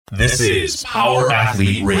This is Power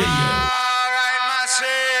Athlete Radio.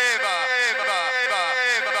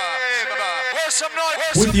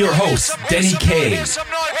 With your hosts, Denny K,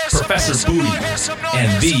 Professor Booty,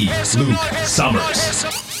 and the Luke Summers.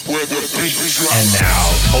 And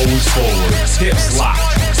now, toes forward, hips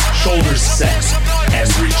locked, shoulders set, and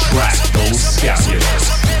retract those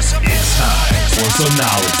scapulars. It's time for some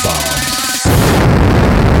knowledge bombs.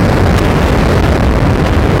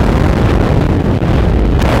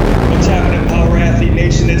 What's happening, Power Athlete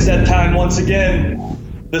Nation? It's that time once again.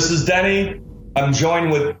 This is Denny. I'm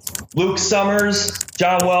joined with Luke Summers,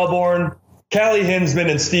 John Wellborn, Callie Hinsman,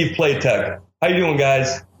 and Steve Playtech. How you doing,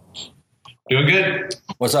 guys? Doing good.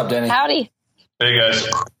 What's up, Denny? Howdy. Hey, guys.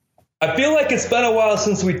 I feel like it's been a while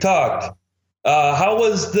since we talked. How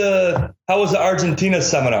was the Argentina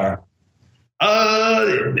seminar?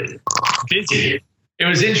 Busy. It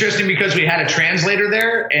was interesting because we had a translator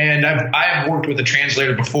there, and I've worked with a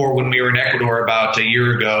translator before when we were in Ecuador about a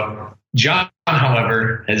year ago. John,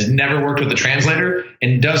 however, has never worked with a translator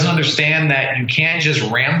and doesn't understand that you can't just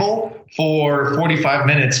ramble for 45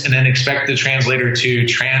 minutes and then expect the translator to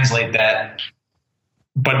translate that.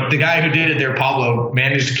 But the guy who did it there, Pablo,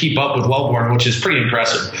 managed to keep up with Wellborn, which is pretty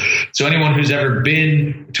impressive. So anyone who's ever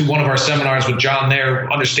been to one of our seminars with John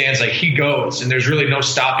there understands, like, he goes and there's really no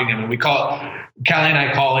stopping him. And we call it, Callie and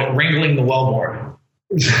I call it wrangling the Wellborn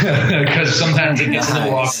because sometimes it gets a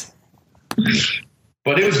little off.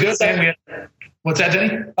 But it was good. What's that,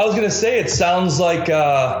 Denny? I was going to say, it sounds like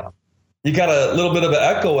you got a little bit of an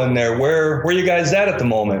echo in there. Where you guys at the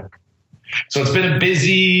moment? So it's been a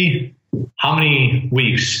busy, how many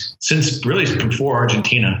weeks? Since really before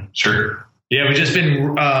Argentina. Sure. Yeah, we've just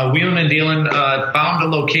been wheeling and dealing. Found a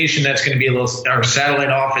location that's going to be our satellite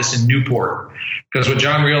office in Newport. Because what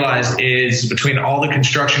John realized is between all the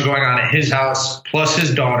construction going on at his house, plus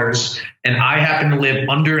his daughter's, and I happen to live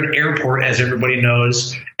under an airport, as everybody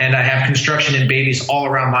knows, and I have construction and babies all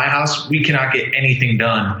around my house, we cannot get anything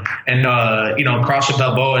done. And, Cross of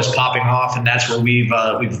Balboa is popping off, and that's where we've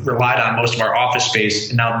relied on most of our office space.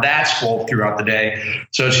 And now that's full throughout the day.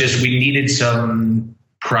 So it's just we needed some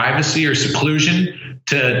privacy or seclusion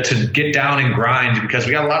to get down and grind because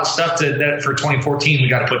we got a lot of stuff that for 2014 we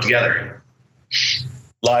got to put together.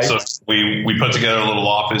 So we put together a little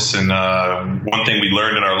office, and one thing we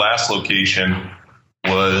learned in our last location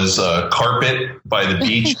was carpet by the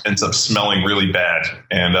beach ends up smelling really bad.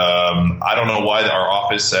 And I don't know why our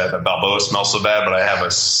office at Balboa smells so bad, but I have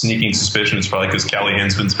a sneaking suspicion it's probably because Callie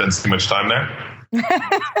Hinsman spends too much time there.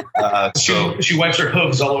 She wipes her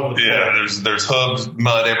hooves all over the floor. Yeah, there's hooves,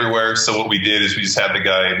 mud everywhere. So what we did is we just had the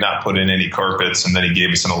guy not put in any carpets, and then he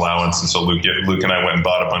gave us an allowance. And so Luke and I went and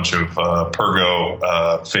bought a bunch of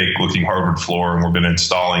Pergo fake looking hardwood floor, and we've been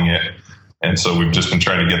installing it. And so we've just been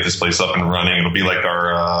trying to get this place up and running. It'll be like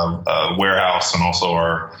our warehouse and also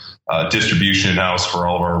our distribution house for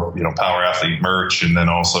all of our Power Athlete merch, and then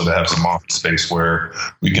also to have some office space where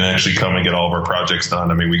we can actually come and get all of our projects done.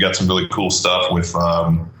 I mean, we got some really cool stuff with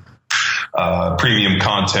premium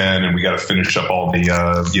content, and we got to finish up all the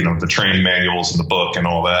the training manuals and the book and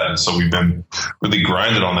all that. And so we've been really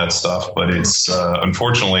grinding on that stuff. But it's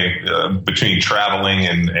unfortunately between traveling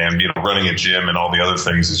and running a gym and all the other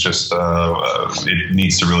things, it's just it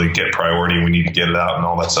needs to really get priority. We need to get it out and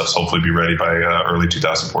all that stuff. So hopefully be ready by early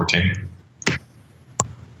 2014.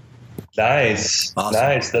 Nice. Awesome.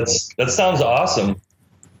 Nice. That sounds awesome.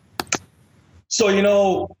 So,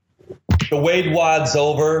 the Wade WOD's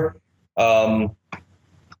over.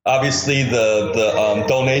 Obviously the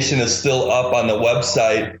donation is still up on the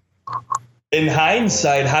website. In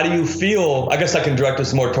hindsight, how do you feel? I guess I can direct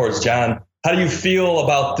this more towards John. How do you feel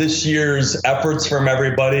about this year's efforts from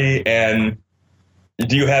everybody? And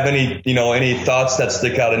do you have any thoughts that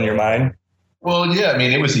stick out in your mind? Well, yeah, I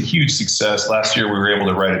mean, it was a huge success. Last year, we were able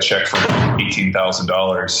to write a check for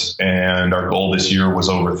 $18,000, and our goal this year was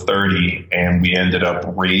over 30, and we ended up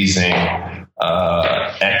raising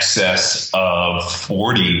excess of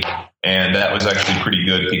 40. And that was actually pretty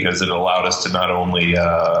good because it allowed us to not only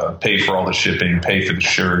pay for all the shipping, pay for the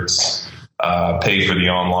shirts, pay for the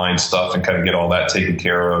online stuff and kind of get all that taken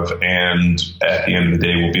care of. And at the end of the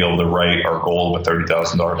day, we'll be able to write our goal of a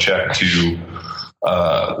 $30,000 check to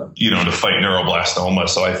fight neuroblastoma.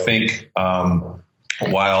 So I think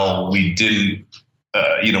while we didn't,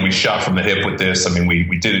 we shot from the hip with this. I mean,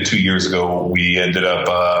 we did it 2 years ago. We ended up,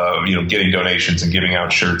 getting donations and giving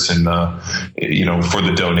out shirts and, for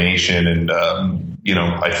the donation. And,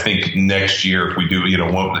 I think next year, if we do,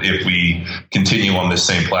 if we continue on this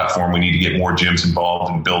same platform, we need to get more gyms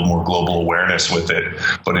involved and build more global awareness with it.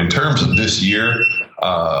 But in terms of this year,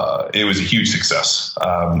 it was a huge success.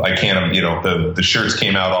 I can't, the shirts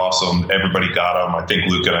came out awesome. Everybody got them. I think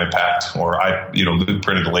Luke and I packed, Luke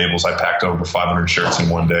printed the labels. I packed over 500 shirts in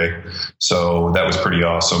one day. So that was pretty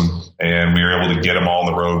awesome. And we were able to get them all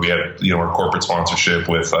on the road. We had, our corporate sponsorship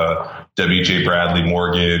with W.J. Bradley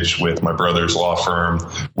Mortgage, with my brother's law firm,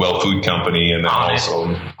 Well Food Company, and then On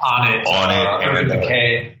It. Urban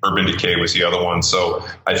Decay. Urban Decay was the other one. So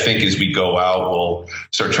I think as we go out, we'll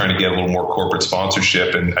start trying to get a little more corporate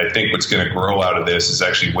sponsorship. And I think what's going to grow out of this is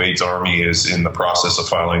actually Wade's Army is in the process of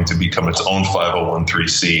filing to become its own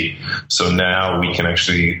 501(c)(3). So now we can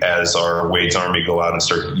actually, as our Wade's Army, go out and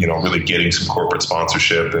start, really getting some corporate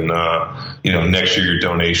sponsorship. And, next year your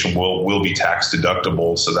donation will be tax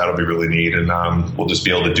deductible. So that'll be really neat. And we'll just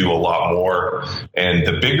be able to do a lot more. And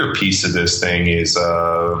the bigger piece of this thing is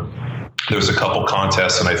there's a couple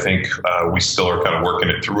contests, and I think we still are kind of working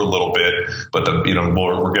it through a little bit. But we're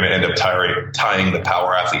going to end up tying the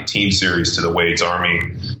Power Athlete Team Series to the Wade's Army,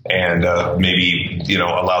 and maybe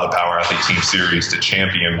allow the Power Athlete Team Series to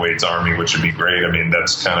champion Wade's Army, which would be great. I mean,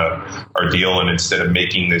 that's kind of our deal. And instead of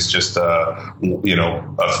making this just a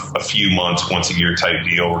few months, once a year type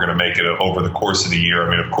deal, we're going to make it over the course of the year. I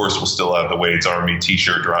mean, of course, we'll still have the Wade's Army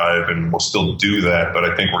T-shirt drive, and we'll still do that. But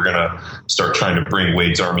I think we're going to start trying to bring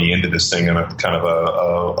Wade's Army into this thing in a kind of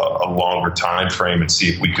a longer time frame, and see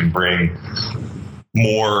if we can bring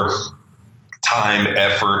more time,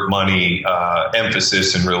 effort, money,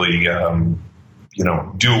 emphasis, and really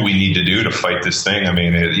do what we need to do to fight this thing. I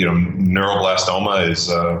mean, neuroblastoma is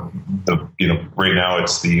right now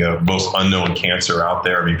it's the most unknown cancer out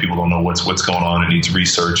there. I mean, people don't know what's going on. It needs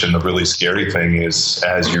research, and the really scary thing is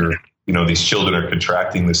as you're these children are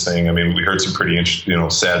contracting this thing. I mean, we heard some pretty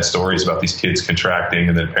sad stories about these kids contracting,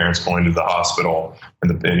 and then parents going to the hospital,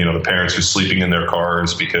 and the parents are sleeping in their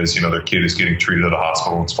cars because their kid is getting treated at a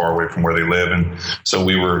hospital and it's far away from where they live. And so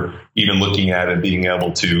we were even looking at it, being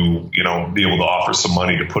able to be able to offer some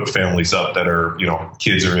money to put families up that are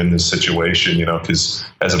kids are in this situation. Because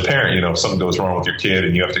as a parent, if something goes wrong with your kid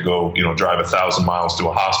and you have to go drive 1,000 miles to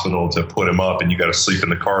a hospital to put him up, and you got to sleep in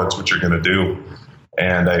the car, that's what you're going to do.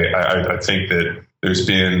 And I think that there's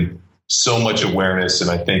been so much awareness, and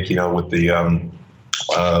I think with the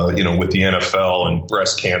with the NFL and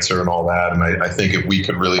breast cancer and all that, and I think if we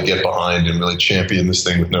could really get behind and really champion this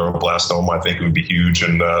thing with neuroblastoma, I think it would be huge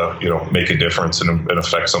and make a difference and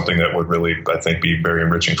affect something that would really, I think, be very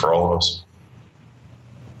enriching for all of us.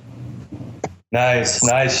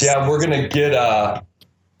 Nice. Yeah, we're gonna get.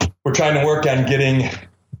 We're trying to work on getting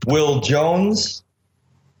Will Jones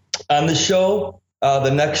on the show.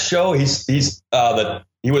 The next show, he was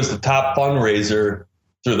the top fundraiser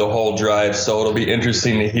through the whole drive, so it'll be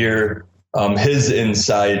interesting to hear his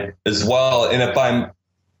insight as well. And if I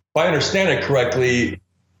understand it correctly,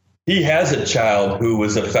 he has a child who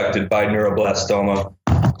was affected by neuroblastoma.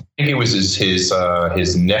 I think it was his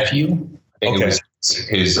nephew. I think it was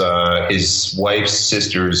his wife's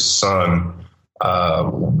sister's son.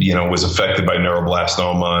 Was affected by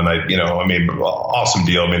neuroblastoma, and awesome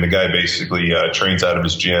deal. I mean, the guy basically trains out of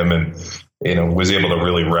his gym, and was able to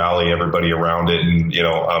really rally everybody around it, and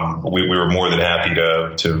we were more than happy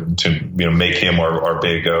to make him our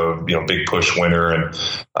big big push winner, and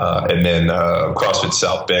then CrossFit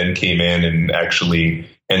South Bend came in and actually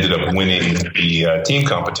ended up winning the team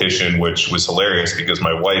competition, which was hilarious because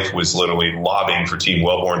my wife was literally lobbying for Team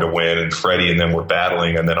Wellborn to win, and Freddie and them were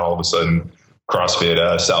battling, and then all of a sudden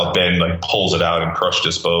CrossFit South Bend pulls it out and crushed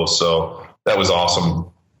us both. So that was awesome.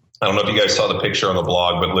 I don't know if you guys saw the picture on the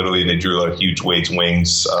blog, but literally they drew a huge Wade's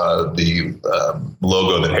Wings, the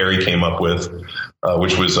logo that Harry came up with,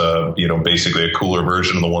 which was basically a cooler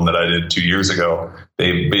version of the one that I did 2 years ago.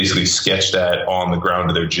 They basically sketched that on the ground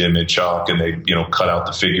of their gym in chalk, and they cut out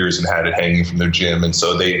the figures and had it hanging from their gym. And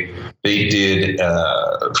so they did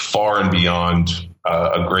far and beyond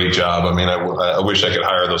a great job. I mean, I wish I could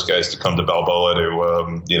hire those guys to come to Balboa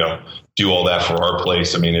to do all that for our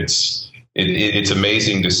place. I mean, it's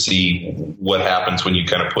amazing to see what happens when you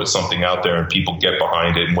kind of put something out there and people get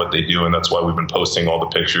behind it and what they do. And that's why we've been posting all the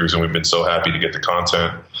pictures, and we've been so happy to get the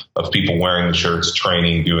content of people wearing the shirts,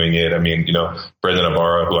 training, doing it. I mean, Brendan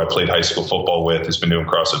Ibarra, who I played high school football with, has been doing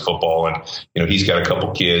CrossFit football, and he's got a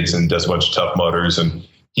couple kids and does a bunch of Tough Mudders, and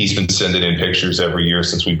he's been sending in pictures every year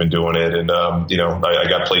since we've been doing it. And, I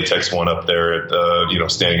got Playtex one up there at,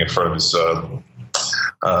 standing in front of his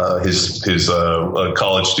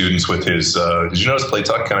college students with his, did you notice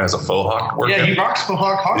Playtex kind of has a faux hawk working? Yeah, he rocks faux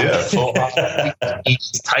hawk hard. Yeah, faux hawk.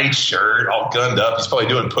 He's tight shirt, all gunned up. He's probably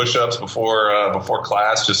doing push-ups before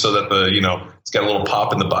class just so that he's got a little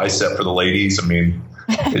pop in the bicep for the ladies. I mean,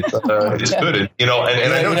 It's good. And,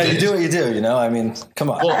 and I know you do what you do, I mean, come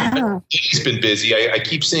on. Well, he's been busy. I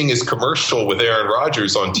keep seeing his commercial with Aaron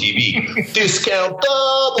Rodgers on TV. Discount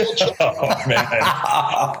double check. Oh, man.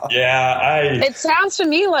 Yeah, It sounds to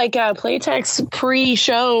me like Playtech's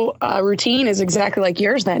pre-show routine is exactly like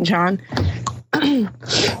yours then, John.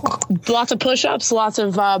 Lots of push-ups, lots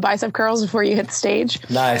of bicep curls before you hit the stage.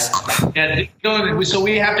 Nice. Yeah, so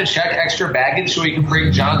we have to check extra baggage so we can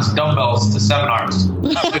bring John's dumbbells to seminars.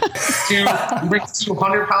 We bring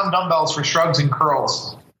 200-pound dumbbells for shrugs and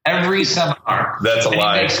curls every seminar. That's a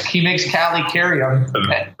lie. He makes Callie carry them.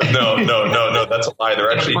 No, that's a lie.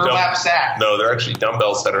 They're actually burlap sack. No, they're actually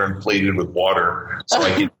dumbbells that are inflated with water. So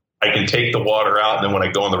I can take the water out, and then when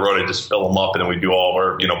I go on the road, I just fill them up, and then we do all of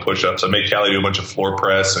our, push-ups. I make Callie do a bunch of floor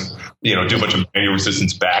press and, do a bunch of manual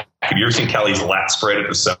resistance back. Have you ever seen Callie's lat spread at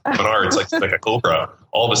the seminar? It's like a cobra.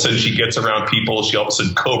 All of a sudden, she gets around people. She all of a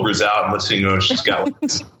sudden cobras out, and she's got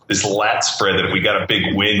this lat spread that if we got a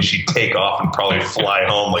big wind, she'd take off and probably fly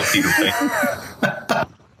home like Peter Pan.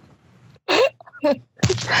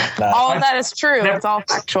 All of that is true. It's all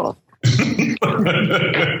factual.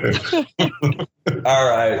 All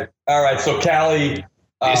right. So Callie,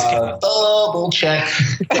 double check.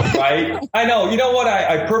 Right? I know. You know what?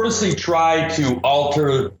 I purposely try to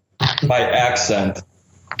alter my accent.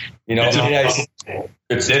 That's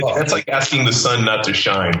like asking the sun not to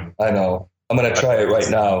shine. I know. I'm going to try it right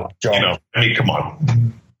now, John. Come on.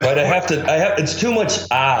 Right? It's too much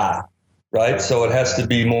right? So it has to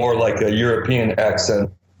be more like a European accent.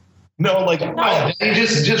 No,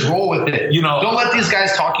 just roll with it. Don't let these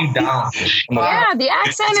guys talk you down. Yeah, the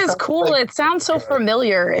accent is cool. It sounds so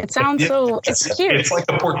familiar. It sounds it's cute. It's like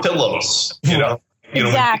the Portillos,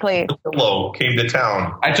 Exactly. Portillo came to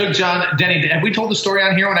town. I took Denny, have we told the story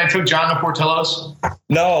on here when I took John to Portillo's?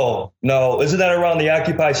 No. Isn't that around the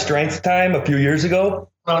Occupy Strength time a few years ago?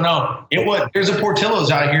 No. There's a Portillo's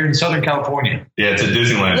out here in Southern California. Yeah, it's at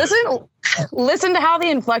Disneyland. Listen to how the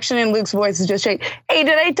inflection in Luke's voice is just changing. Hey,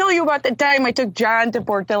 did I tell you about the time I took John to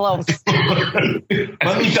Portillo's? Let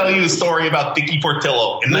me tell you the story about Vicky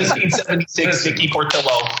Portillo. In 1976, Vicky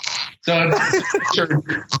Portillo.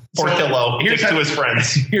 Portillo takes to his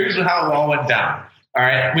friends. Here's how it all went down. All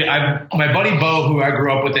right. My buddy Bo, who I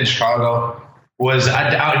grew up with in Chicago, was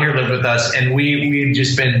out here, lived with us, and we'd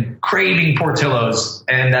just been craving Portillo's.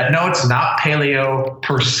 And no, it's not paleo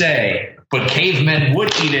per se, but cavemen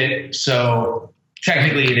would eat it, so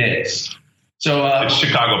technically it is. So it's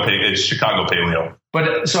Chicago paleo.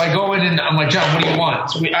 But so I go in and I'm like, John, what do you want?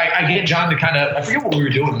 So I get John to I forget what we were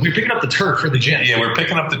doing. We were picking up the turf for the gym. Yeah, we're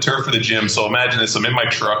picking up the turf for the gym. So imagine this. I'm in my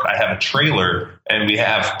truck. I have a trailer, and we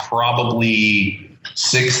have probably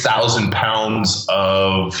 6,000 pounds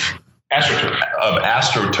of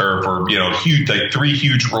AstroTurf, or huge, like 3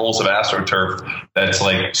 huge rolls of AstroTurf that's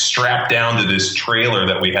like strapped down to this trailer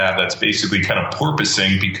that we have that's basically kind of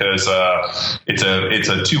porpoising because it's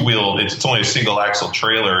a 2-wheel, it's only a single axle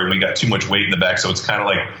trailer, and we got too much weight in the back, so it's kind of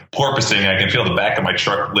like porpoising. I can feel the back of my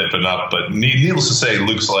truck lifting up, but needless to say,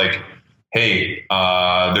 Luke's like, hey,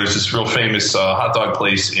 there's this real famous hot dog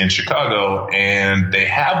place in Chicago, and they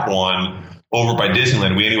have one over by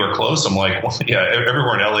Disneyland. We anywhere close? I'm like, well, yeah,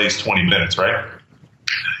 everywhere in LA is 20 minutes, right?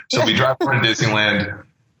 So we drive over to Disneyland,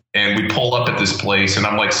 and we pull up at this place, and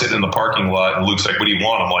I'm like sitting in the parking lot, and Luke's like, what do you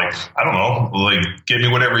want? I'm like, I don't know, like, give me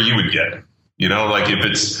whatever you would get. Like if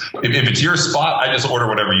it's your spot, I just order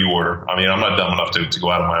whatever you order. I mean, I'm not dumb enough to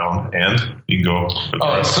go out on my own, and you can go.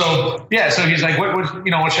 So he's like,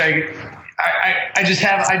 what should I I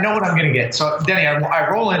know what I'm going to get. So Denny, I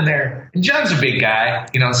roll in there, and John's a big guy,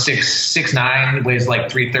 6'9", weighs like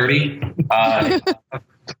 330.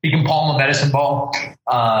 He can palm a medicine ball.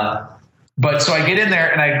 But so I get in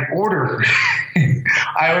there and I order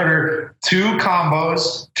 2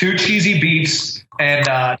 combos, 2 cheesy beefs, and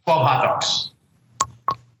 12 hot dogs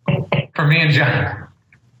for me and John.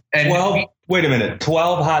 And 12? Wait a minute.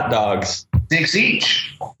 12 hot dogs. 6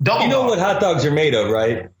 each. Double. You know what hot dogs are made of,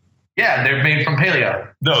 right? Yeah, they're made from paleo.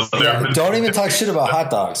 No, don't even talk shit about hot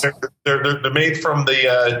dogs. They're made from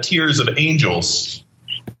the tears of angels.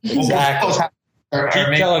 Exactly.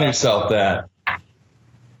 Keep telling yourself that.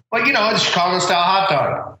 Well, a Chicago-style hot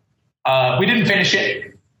dog. We didn't finish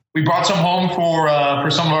it. We brought some home for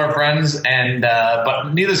some of our friends, and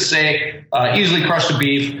but needless to say, easily crushed the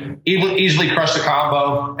beef, easily crushed the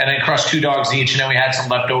combo, and then crushed 2 dogs each, and then we had some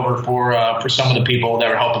left over for some of the people that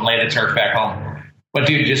were helping lay the turf back home. But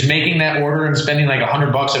dude, just making that order and spending like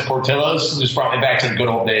 $100 at Portillo's just brought me back to the good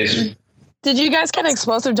old days. Did you guys get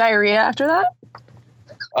explosive diarrhea after that?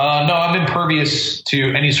 No, I'm impervious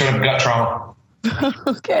to any sort of gut trauma.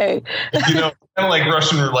 Okay. I kind of like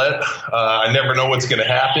Russian roulette. I never know what's going to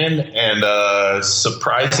happen. And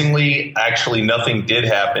surprisingly, actually, nothing did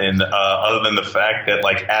happen other than the fact that,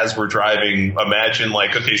 like, as we're driving, imagine,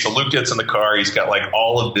 like, okay, so Luke gets in the car. He's got, like,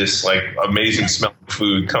 all of this, like, amazing smelling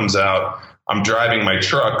food comes out. I'm driving my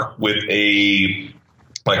truck with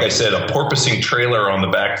like I said, a porpoising trailer on the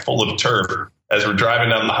back full of turf as we're driving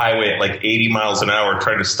down the highway at like 80 miles an hour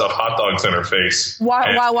trying to stuff hot dogs in our face.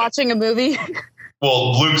 While watching a movie?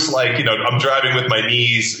 Well, Luke's like, I'm driving with my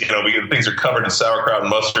knees, things are covered in sauerkraut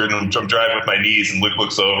and mustard, and I'm driving with my knees, and Luke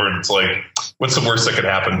looks over and it's like, what's the worst that could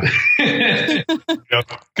happen?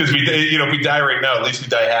 Because if we die right now, at least we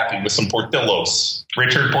die happy with some Portillos.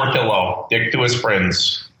 Richard Portillo, Dick to his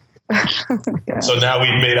friends. So now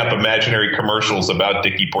we've made up imaginary commercials about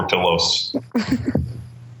Dickie Portillos.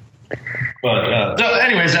 But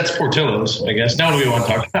anyways, that's Portillo's, I guess. Now what do we want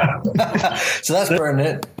to talk about? So that's burning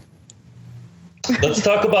it. Let's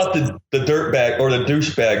talk about the dirtbag or the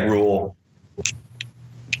douchebag rule.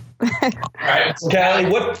 Right. Callie,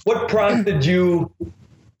 what prompted you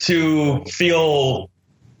to feel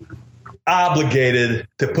obligated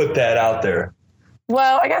to put that out there?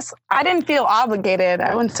 Well, I guess I didn't feel obligated.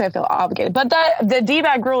 I wouldn't say I feel obligated, but the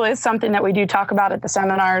D-bag rule is something that we do talk about at the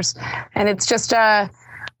seminars, and it's just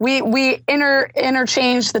we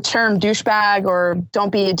interchange the term douchebag or don't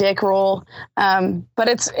be a dick rule, but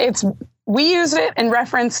it's we use it in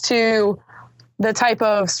reference to the type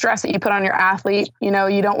of stress that you put on your athlete. You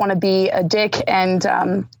don't want to be a dick, and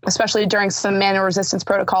especially during some manual resistance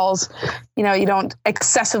protocols, you don't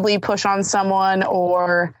excessively push on someone,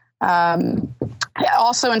 or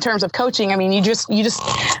also in terms of coaching, I mean, you just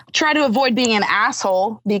try to avoid being an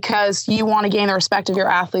asshole because you want to gain the respect of your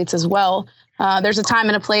athletes as well. There's a time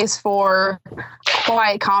and a place for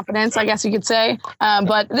quiet confidence, I guess you could say.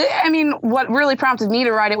 But what really prompted me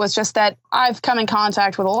to write it was just that I've come in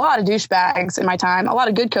contact with a lot of douchebags in my time, a lot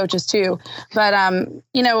of good coaches too. But,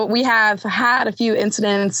 we have had a few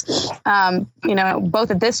incidents,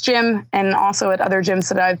 both at this gym and also at other gyms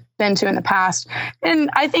that I've been to in the past.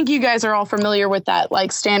 And I think you guys are all familiar with that,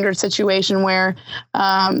 like, standard situation where,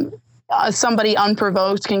 somebody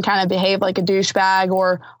unprovoked can kind of behave like a douchebag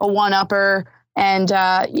or a one-upper. And,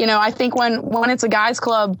 I think when it's a guys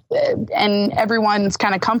club and everyone's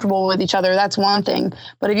kind of comfortable with each other, that's one thing.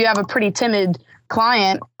 But if you have a pretty timid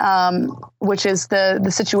client, which is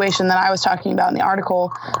the situation that I was talking about in the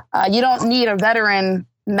article, you don't need a veteran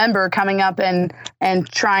member coming up and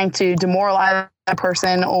trying to demoralize that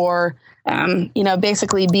person or,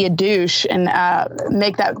 basically be a douche and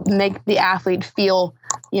make the athlete feel,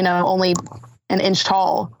 only an inch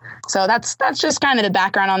tall. So that's just kind of the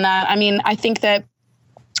background on that. I mean, I think that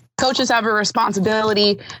coaches have a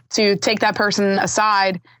responsibility to take that person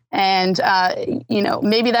aside and,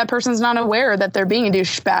 maybe that person's not aware that they're being a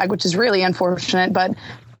douchebag, which is really unfortunate. But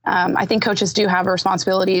I think coaches do have a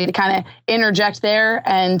responsibility to kind of interject there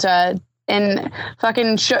and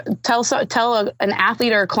fucking tell an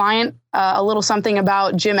athlete or a client a little something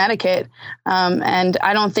about gym etiquette. And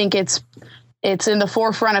I don't think it's in the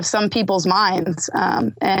forefront of some people's minds.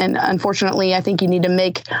 And unfortunately, I think you need to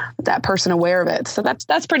make that person aware of it. So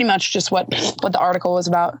that's pretty much just what the article was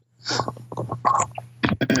about.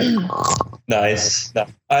 Nice.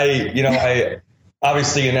 I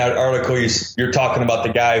obviously in that article, you're talking about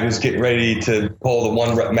the guy who's getting ready to pull the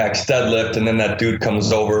 1 rep max deadlift. And then that dude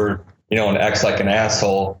comes over, and acts like an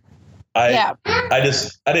asshole. I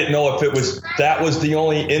didn't know if that was the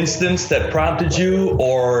only instance that prompted you,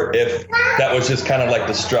 or if that was just kind of like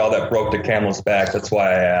the straw that broke the camel's back. That's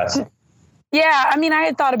why I asked. Yeah, I mean, I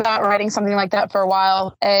had thought about writing something like that for a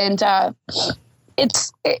while, and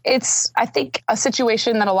it's I think a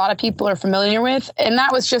situation that a lot of people are familiar with, and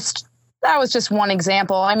that was just one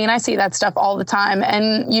example. I mean, I see that stuff all the time,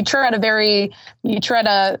 and you tread a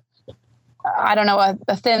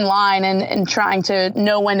thin line and trying to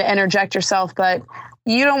know when to interject yourself, but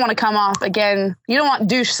you don't want to come off again. You don't want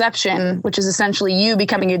doucheception, which is essentially you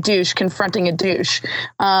becoming a douche, confronting a douche.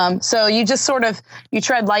 So you just you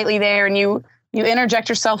tread lightly there and you interject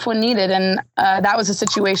yourself when needed. And that was a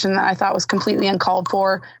situation that I thought was completely uncalled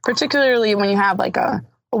for, particularly when you have like a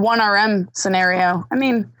 1RM scenario. I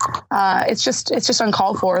mean, it's just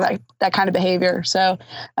uncalled for, like that kind of behavior. So,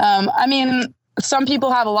 some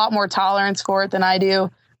people have a lot more tolerance for it than I do,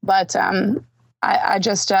 but I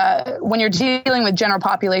just when you're dealing with general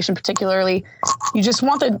population, particularly, you just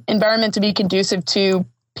want the environment to be conducive to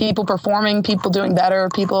people performing, people doing better,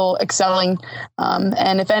 people excelling,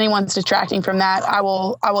 and if anyone's detracting from that, I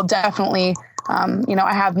will definitely,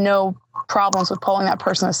 I have no problems with pulling that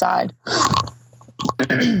person aside.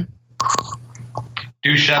 I'm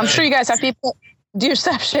sure you guys have people.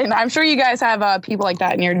 Deception. I'm sure you guys have people like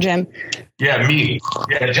that in your gym. Yeah, me.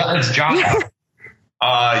 Yeah, it's John.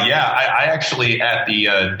 I actually at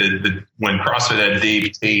the when CrossFit had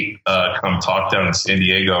Dave Tate come talk down in San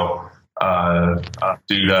Diego,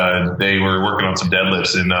 they were working on some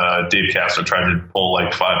deadlifts, and Dave Castro tried to pull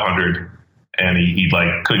like 500, and he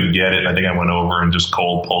like couldn't get it. And I think I went over and just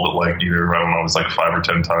cold pulled it like either, I don't know, it was like 5 or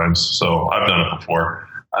 10 times. So I've done it before.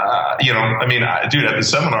 At the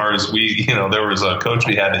seminars, there was a coach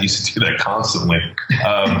we had that used to do that constantly.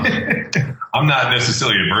 I'm not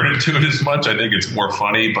necessarily averted to it as much. I think it's more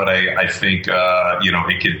funny, but I think, I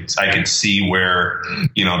could see where,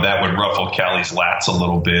 that would ruffle Callie's lats a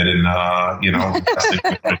little bit. And, the best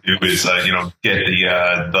thing to do is, get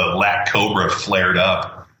the lat cobra flared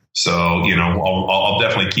up. So, I'll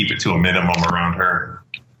definitely keep it to a minimum around her.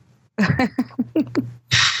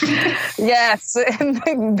 Yes,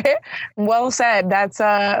 well said.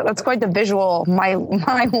 That's quite the visual. My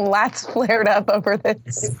lats flared up over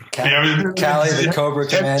this. Callie, the Cobra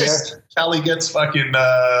Commander. Callie gets fucking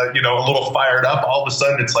a little fired up. All of a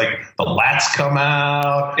sudden, it's like the lats come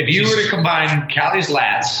out. If you were to combine Callie's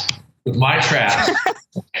lats with my traps,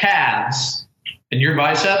 calves, and your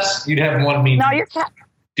biceps, you'd have one mean. No, your calves.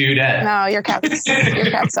 Dudette. No, your calves. Your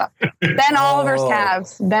calves up. Then Oliver's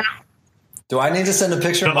calves. Then. Do I need to send a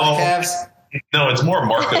picture of my calves? No, it's more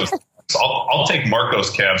Marco's. I'll take Marco's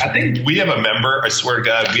calves. I think we have a member. I swear to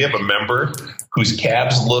God, we have a member whose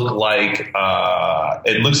calves look like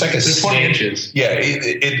it looks like a snake. 20 inches. Yeah,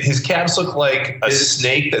 his calves look like a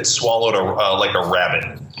snake that swallowed like a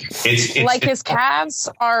rabbit. It's like his calves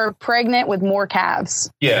are pregnant with more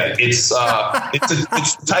calves. Yeah, it's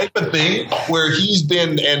a type of thing where he's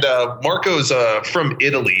been, and Marco's from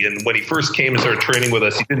Italy, and when he first came and started training with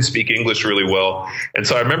us, he didn't speak English really well, and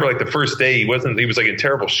so I remember like the first day he was like in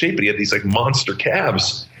terrible shape, but he had these like monster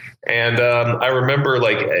calves. And I remember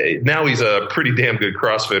like now he's a pretty damn good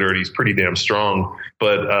CrossFitter and he's pretty damn strong.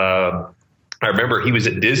 But I remember he was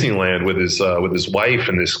at Disneyland with his wife,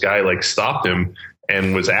 and this guy like stopped him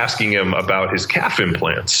and was asking him about his calf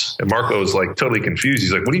implants. And Marco was like totally confused.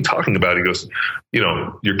 He's like, "What are you talking about?" He goes,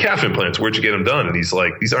 "Your calf implants, where'd you get them done?" And he's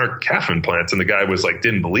like, "These aren't calf implants." And the guy was like,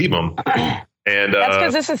 didn't believe him. And that's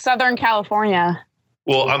because this is Southern California.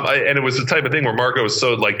 Well, and it was the type of thing where Marco was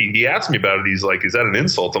so like, he asked me about it. He's like, "Is that an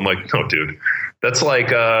insult?" I'm like, "No, dude, that's like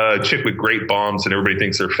a chick with great bombs and everybody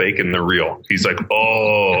thinks they're fake and they're real." He's like,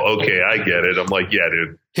 "Oh, okay, I get it." I'm like, "Yeah,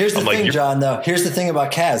 dude." Here's the thing, John, though. Here's the thing about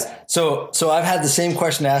calves. So I've had the same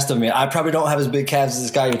question asked of me. I probably don't have as big calves as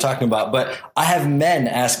this guy you're talking about, but I have men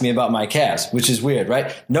ask me about my calves, which is weird,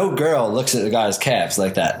 right? No girl looks at a guy's calves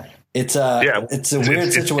like that. It's a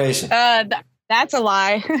weird situation. That's a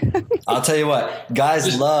lie. I'll tell you what,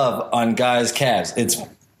 guys love on guys' calves. It's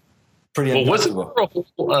pretty uncomfortable. Wasn't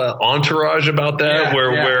there a whole entourage about that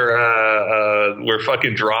where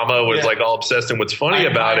fucking Drama was like all obsessed? And what's funny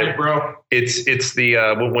about it, bro, it's the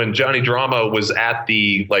when Johnny Drama was at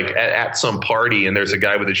the at some party and there's a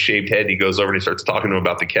guy with a shaved head, and he goes over and he starts talking to him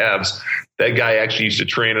about the calves. That guy actually used to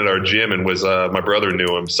train at our gym and was my brother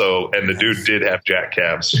knew him. So, and the dude did have jack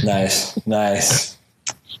calves. Nice.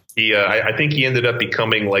 He, I think he ended up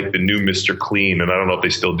becoming like the new Mr. Clean, and I don't know if they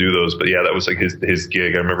still do those, but yeah, that was like his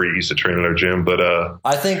gig. I remember he used to train at our gym, but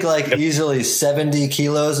I think like easily 70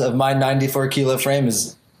 kilos of my 94 kilo frame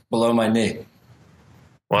is below my knee.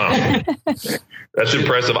 Wow, that's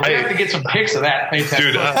impressive. I have to get some pics of that,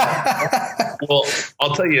 dude. Well,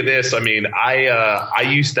 I'll tell you this. I mean, I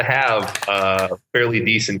used to have fairly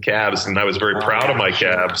decent calves, and I was very proud of my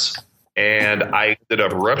calves. And I ended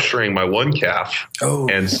up rupturing my one calf. Oh.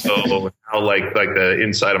 And so now like the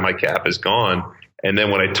inside of my calf is gone. And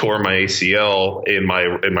then when I tore my ACL in my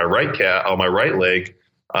right calf on my right leg,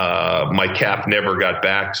 my calf never got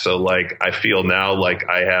back. So like I feel now like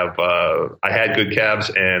I had good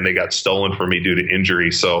calves and they got stolen from me due to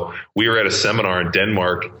injury. So we were at a seminar in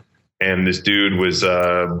Denmark, and this dude was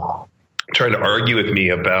trying to argue with me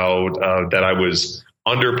about that I was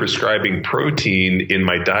under prescribing protein in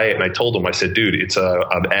my diet. And I told him, I said, "Dude, it's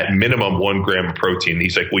at minimum 1 gram of protein." And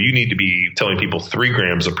he's like, "Well, you need to be telling people 3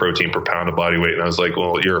 grams of protein per pound of body weight." And I was like,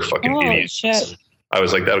 "Well, you're a fucking idiot." Shit. I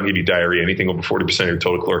was like, "That'll give you diarrhea. Anything over 40% of your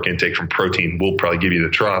total caloric intake from protein will probably give you the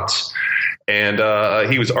trots." And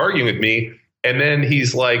he was arguing with me. And then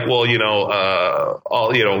he's like, "Well,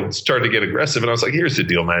 started to get aggressive." And I was like, "Here's the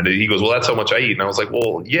deal, man." He goes, "Well, that's how much I eat." And I was like,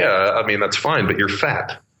 "Well, yeah, I mean, that's fine, but you're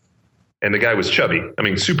fat." And the guy was chubby. I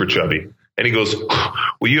mean, super chubby. And he goes,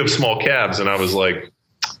 "Well, you have small calves." And I was like,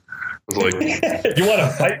 "You want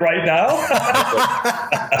to fight right now?"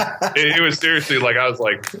 It was seriously like, I was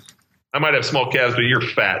like, "I might have small calves, but you're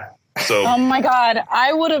fat." So, oh my God,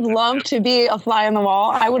 I would have loved to be a fly on the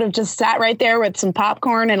wall. I would have just sat right there with some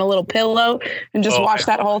popcorn and a little pillow and just watched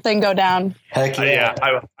that whole thing go down. Heck yeah.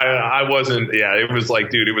 I wasn't. Yeah, it was like,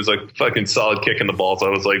 dude, it was like fucking solid kick in the balls. I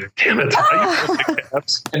was like, damn it.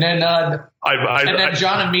 And then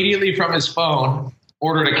John immediately from his phone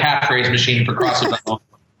ordered a calf raise machine for CrossFit.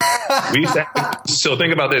 So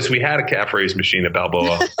think about this. We had a calf raise machine at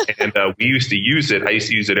Balboa, and we used to use it. I used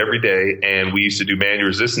to use it every day, and we used to do manual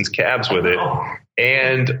resistance calves with it.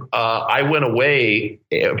 And I went away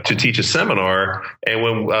to teach a seminar, and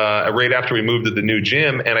when right after we moved to the new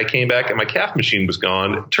gym, and I came back and my calf machine was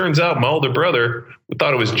gone. It turns out my older brother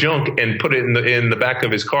thought it was junk and put it in the back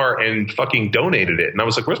of his car and fucking donated it. And I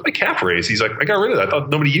was like, "Where's my calf raise?" He's like, "I got rid of it. I thought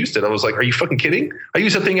nobody used it." I was like, "Are you fucking kidding? I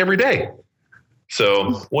use that thing every day."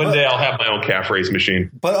 So one day I'll have my own calf raise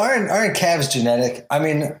machine. But aren't calves genetic? I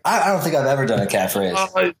mean, I don't think I've ever done a calf raise.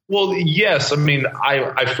 Well, yes. I mean,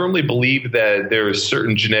 I firmly believe that there is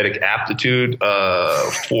certain genetic aptitude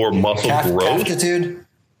for muscle growth. Aptitude?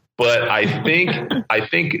 But I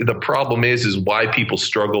think the problem is why people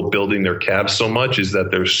struggle building their calves so much is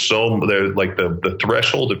that they're like the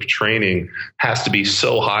threshold of training has to be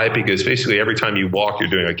so high because basically every time you walk,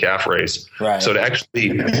 you're doing a calf raise. Right. So to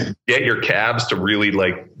actually get your calves to really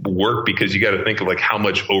like work, because you got to think of like how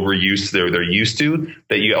much overuse they're used to,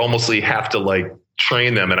 that you almost have to like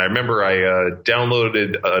train them. And I remember I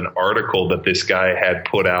downloaded an article that this guy had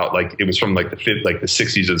put out, like it was from like the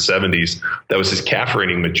 60s or the 70s. That was his calf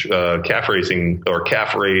raising or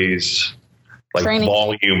calf raise like training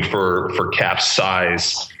volume for calf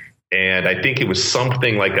size. And I think it was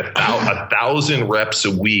something like 1,000 reps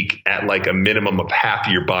a week at like a minimum of half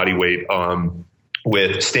your body weight,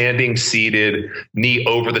 with standing, seated, knee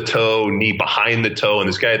over the toe, knee behind the toe. And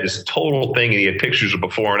this guy had this total thing, and he had pictures of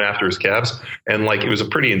before and after his calves. And like, it was a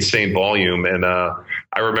pretty insane volume. And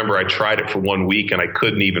I remember I tried it for 1 week and I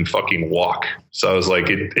couldn't even fucking walk. So I was like,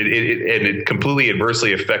 it completely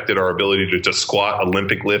adversely affected our ability to just squat,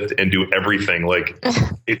 Olympic lift, and do everything. Like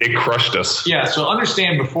it crushed us. Yeah. So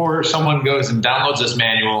understand, before someone goes and downloads this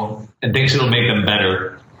manual and thinks it'll make them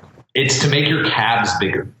better, it's to make your calves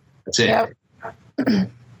bigger. That's it. Yep.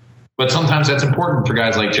 But sometimes that's important for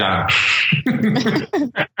guys like John.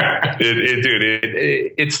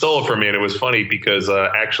 It stole it from me. And it was funny because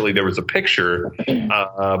actually there was a picture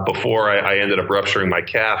before I ended up rupturing my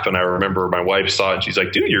calf. And I remember my wife saw it and she's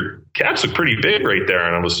like, "Dude, your calves look pretty big right there."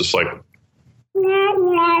 And I was just like, yeah,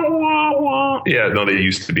 no, they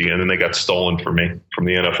used to be. And then they got stolen from me. From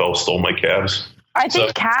the NFL, stole my calves. I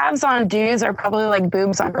think calves on dudes are probably like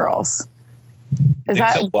boobs on girls. Is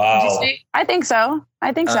that so? Wow? I think so.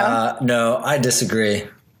 No, I disagree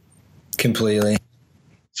completely.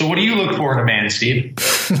 So what do you look for in a man, Steve?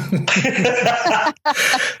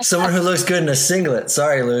 Someone who looks good in a singlet.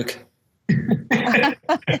 Sorry, Luke. Oh,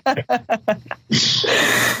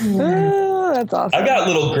 that's awesome. I got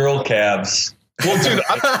little girl calves. Well, dude,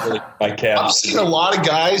 I've seen a lot of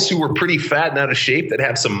guys who were pretty fat and out of shape that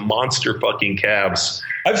have some monster fucking calves.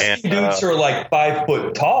 I've seen dudes who are like 5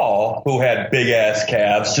 foot tall who had big ass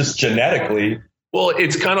calves just genetically. Well,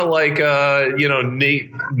 it's kind of like,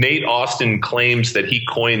 Nate Austin claims that he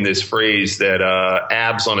coined this phrase that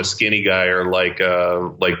abs on a skinny guy are like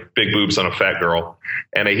big boobs on a fat girl.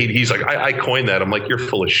 And he's like, I coined that. I'm like, you're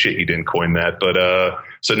full of shit. You didn't coin that. But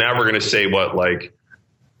so now we're going to say what, like,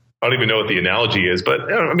 I don't even know what the analogy is,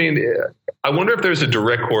 but I mean, I wonder if there's a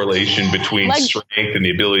direct correlation between strength and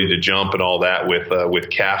the ability to jump and all that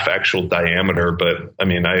with calf actual diameter. But I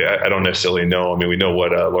mean, I don't necessarily know. I mean, we know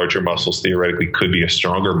what larger muscles theoretically could be a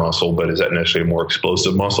stronger muscle, but is that necessarily a more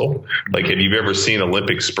explosive muscle? Like, have you ever seen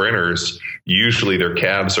Olympic sprinters? Usually their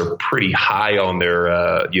calves are pretty high on their,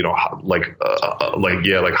 like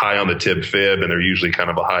high on the tib fib, and they're usually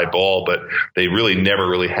kind of a high ball, but they really never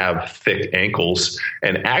really have thick ankles.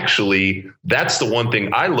 And actually, that's the one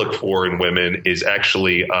thing I look for in women is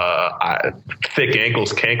actually thick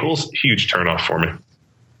ankles, cankles. Huge turn off for me.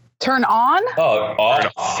 Turn on? Oh,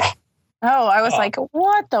 off. Oh, I was like,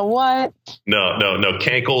 what the what? No.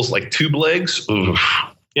 Cankles, like tube legs. Oof.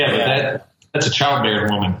 Yeah, but that's a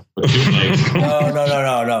childbearing woman with tube legs.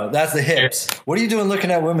 No. That's the hips. What are you doing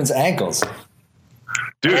looking at women's ankles?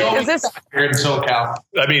 Dude, is this here in SoCal?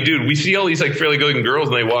 I mean, dude, we see all these like fairly good-looking girls,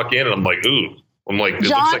 and they walk in, and I'm like, ooh. I'm like, it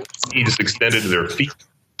looks like he just extended to their feet.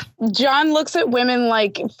 John looks at women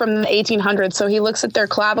like from the 1800s, so he looks at their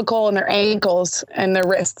clavicle and their ankles and their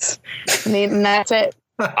wrists, and that's it.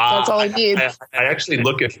 That's all he needs. I actually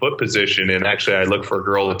look at foot position, and actually I look for a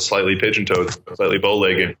girl that's slightly pigeon-toed, slightly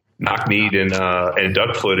bow-legged, knock-kneed, and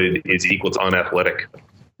duck-footed is equal to unathletic.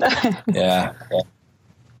 Yeah.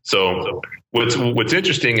 So What's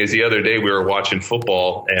interesting is the other day we were watching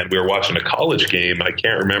football and we were watching a college game. I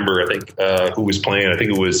can't remember. I think who was playing. I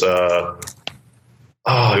think it was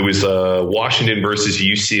Washington versus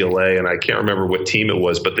UCLA, and I can't remember what team it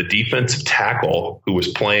was. But the defensive tackle who was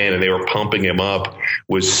playing and they were pumping him up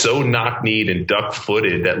was so knock-kneed and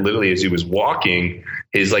duck-footed that literally as he was walking,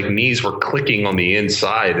 his knees were clicking on the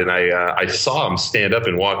inside. And I saw him stand up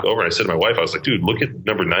and walk over. And I said to my wife, I was like, dude, look at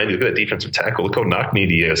number 90. Look at that defensive tackle. Look how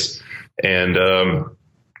knock-kneed he is. And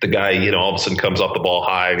the guy, all of a sudden comes off the ball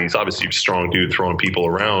high, and he's obviously a strong dude throwing people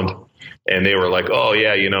around. And they were like, oh,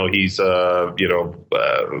 yeah, he's, I don't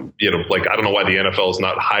know why the NFL is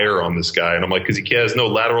not higher on this guy. And I'm like, because he has no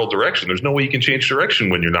lateral direction. There's no way you can change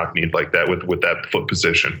direction when you're knock-kneed like that with that foot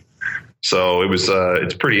position. So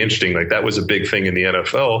it's pretty interesting. That was a big thing in the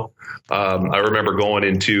NFL. I remember going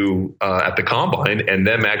into at the combine and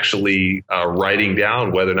them actually writing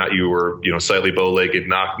down whether or not you were, slightly bow-legged,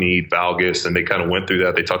 knock-kneed, valgus, and they kind of went through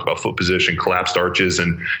that. They talked about foot position, collapsed arches,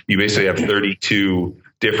 and you basically have 32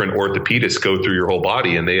 different orthopedists go through your whole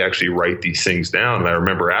body, and they actually write these things down. And I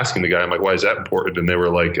remember asking the guy, I'm like, why is that important? And they were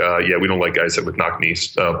like, yeah, we don't like guys that with knock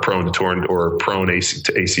knees, prone to torn or prone to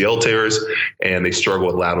ACL tears, and they struggle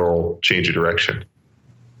with lateral change of direction.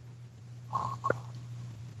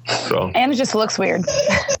 So, and it just looks weird.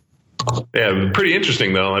 Yeah, pretty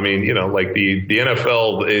interesting though. I mean, the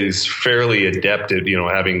NFL is fairly adept at,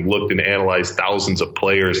 having looked and analyzed thousands of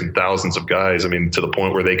players and thousands of guys. I mean, to the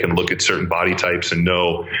point where they can look at certain body types and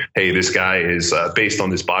know, hey, this guy is based on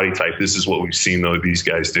this body type. This is what we've seen these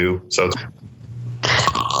guys do. So,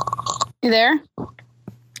 you there?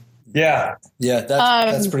 Yeah,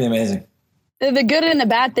 that's pretty amazing. The good and the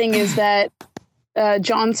bad thing is that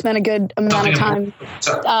John spent a good amount of time.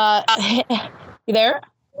 You there?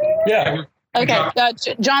 Yeah. Okay.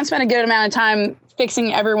 John spent a good amount of time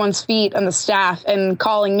fixing everyone's feet on the staff and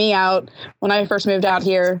calling me out when I first moved out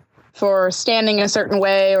here for standing a certain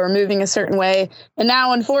way or moving a certain way. And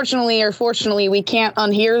now, unfortunately or fortunately, we can't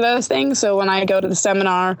unhear those things. So when I go to the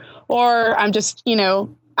seminar or I'm just,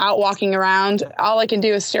 out walking around, all I can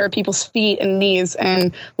do is stare at people's feet and knees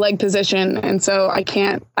and leg position. And so I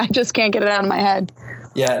just can't get it out of my head.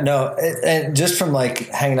 Yeah, no, and just from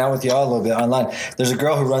hanging out with y'all a little bit online, there's a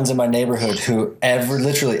girl who runs in my neighborhood who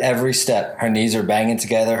literally every step, her knees are banging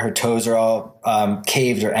together, her toes are all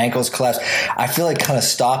caved, her ankles collapsed. I feel like kind of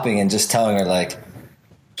stopping and just telling her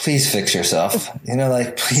please fix yourself.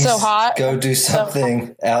 Please so hot. Go do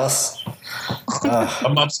something else.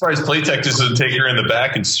 I'm surprised Playtech doesn't take her in the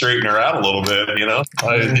back and straighten her out a little bit.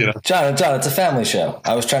 John, it's a family show.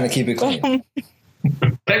 I was trying to keep it clean.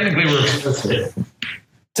 Technically, we're explicit.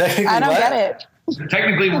 I don't get it.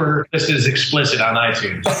 Technically, we're just as explicit on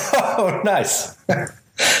iTunes. Oh, nice.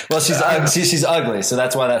 Well, she's ugly, so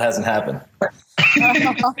that's why that hasn't happened.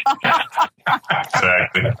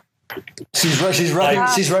 Exactly. She's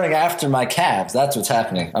running after my calves. That's what's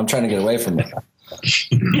happening. I'm trying to get away from it.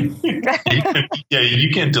 You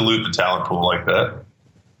can't dilute the talent pool like that.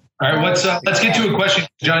 All right, let's get to a question.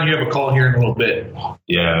 John, you have a call here in a little bit.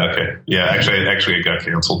 Yeah, okay. Yeah, actually it got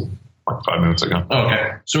canceled 5 minutes ago.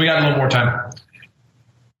 Okay, so we got a little more time.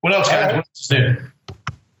 What else, guys? What's new?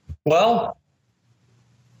 Well,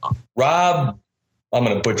 Rob, I'm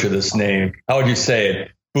going to butcher this name. How would you say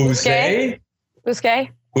it? Bousquet?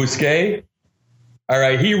 All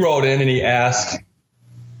right, he wrote in and he asked,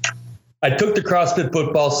 I took the CrossFit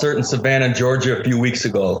football cert in Savannah, Georgia a few weeks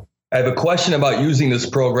ago. I have a question about using this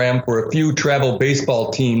program for a few travel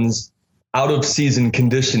baseball teams out of season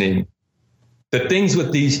conditioning. The things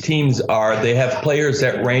with these teams are they have players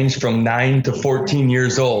that range from 9 to 14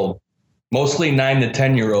 years old, mostly 9 to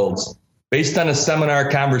 10-year-olds. Based on the seminar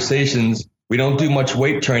conversations, we don't do much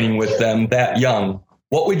weight training with them that young.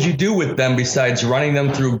 What would you do with them besides running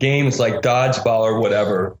them through games like dodgeball or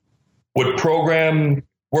whatever? Would you program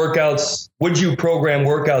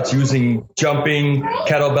workouts using jumping,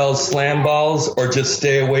 kettlebells, slam balls, or just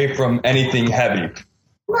stay away from anything heavy?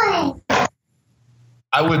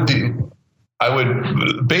 I would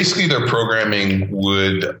basically their programming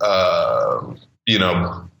would,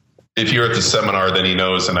 if you're at the seminar, then he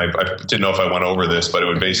knows, and I didn't know if I went over this, but it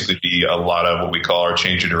would basically be a lot of what we call our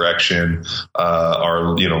change of direction,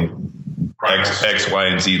 our, X, Y,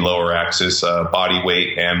 and Z lower axis, body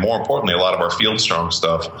weight, and more importantly, a lot of our field strong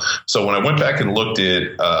stuff. So when I went back and looked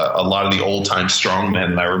at a lot of the old time strongmen,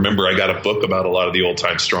 and I remember I got a book about a lot of the old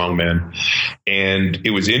time strongmen, and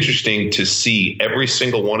it was interesting to see every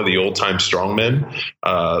single one of the old time strongmen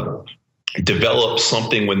develop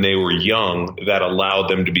something when they were young that allowed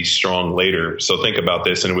them to be strong later. So think about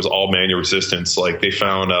this. And it was all manual resistance. Like they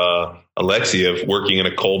found a Alexiev working in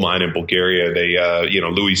a coal mine in Bulgaria. They,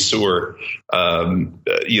 Louis Suhr,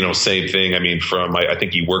 same thing. I mean, I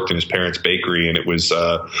think he worked in his parents' bakery, and it was,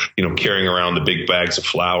 carrying around the big bags of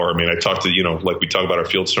flour. I mean, I talked to, like we talk about our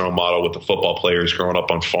Fieldstone model with the football players growing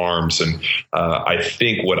up on farms. And I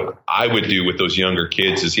think what I would do with those younger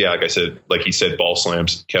kids is, like I said, like he said, ball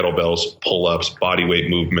slams, kettlebells, pull-ups, body weight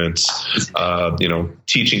movements,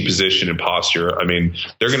 teaching position and posture. I mean,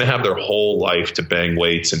 they're going to have their whole life to bang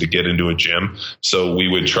weights and to get into a gym. So we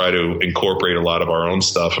would try to incorporate a lot of our own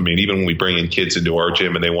stuff. I mean, even when we bring in kids into our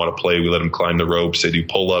gym and they want to play, we let them climb the ropes. They do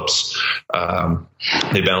pull-ups.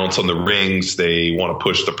 They balance on the rings. They want to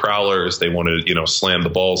push the prowlers. They want to, slam the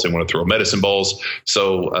balls. They want to throw medicine balls.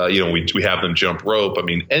 So, we have them jump rope. I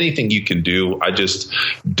mean, anything you can do. I just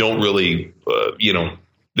don't really,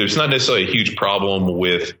 there's not necessarily a huge problem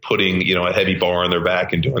with putting, a heavy bar on their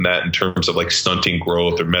back and doing that in terms of like stunting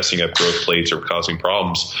growth or messing up growth plates or causing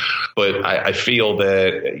problems. But I feel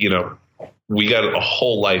that, we got a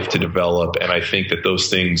whole life to develop. And I think that those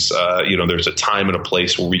things, there's a time and a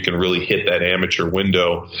place where we can really hit that amateur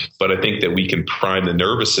window. But I think that we can prime the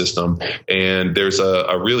nervous system. And there's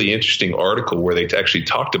a really interesting article where they actually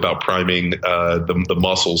talked about priming the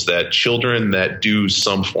muscles that children that do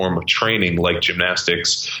some form of training like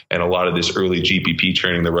gymnastics and a lot of this early GPP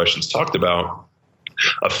training the Russians talked about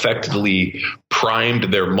effectively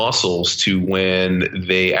primed their muscles to when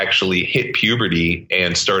they actually hit puberty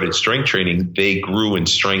and started strength training, they grew in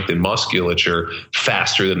strength and musculature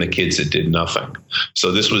faster than the kids that did nothing.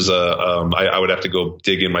 So this was I would have to go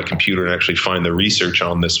dig in my computer and actually find the research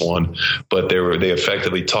on this one, but they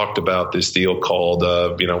effectively talked about this deal called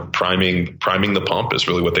priming the pump is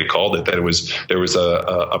really what they called it. That there was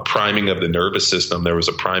a priming of the nervous system, there was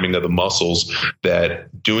a priming of the muscles,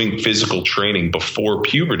 that doing physical training before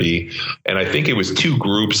puberty. And I think it was two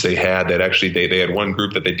groups they had that actually they had one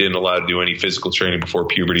group that they didn't allow to do any physical training before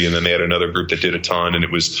puberty, and then they had another group that did a ton. And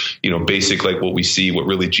it was basic like what we see, what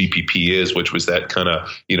really GPP is, which was that kind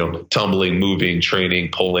of tumbling, moving,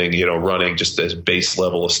 training, pulling, running, just as base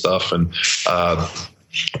level of stuff. And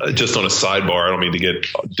just on a sidebar, I don't mean to get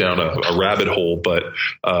down a rabbit hole, but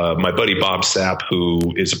my buddy Bob Sapp,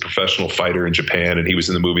 who is a professional fighter in Japan, and he was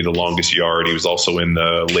in the movie The Longest Yard. He was also in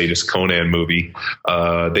the latest Conan movie.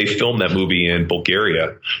 They filmed that movie in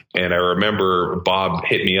Bulgaria. And I remember Bob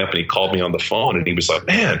hit me up and he called me on the phone and he was like,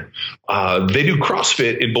 man, they do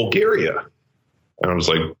CrossFit in Bulgaria. And I was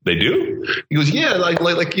like, they do? He goes, yeah, like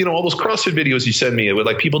all those CrossFit videos you send me with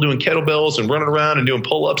like people doing kettlebells and running around and doing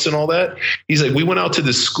pull-ups and all that. He's like, we went out to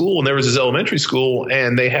this school, and there was this elementary school,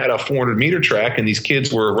 and they had a 400-meter track, and these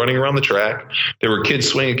kids were running around the track. There were kids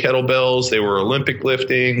swinging kettlebells. They were Olympic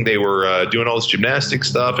lifting. They were doing all this gymnastic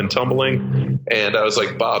stuff and tumbling. And I was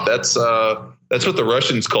like, Bob, that's what the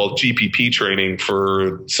Russians called GPP training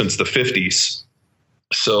since the 50s.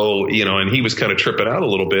 So, and he was kind of tripping out a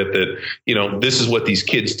little bit that, this is what these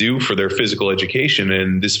kids do for their physical education,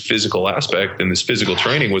 and this physical aspect and this physical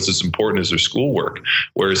training was as important as their schoolwork.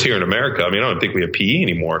 Whereas here in America, I don't think we have PE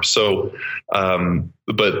anymore. So,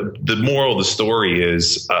 but the moral of the story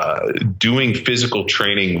is doing physical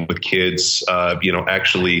training with kids,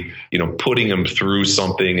 actually, putting them through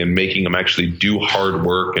something and making them actually do hard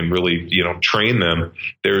work and really, train them.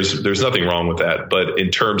 There's nothing wrong with that. But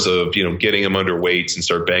in terms of, getting them under weights and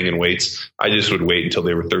start banging weights, I just would wait until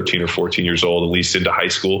they were 13 or 14 years old, at least into high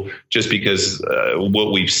school, just because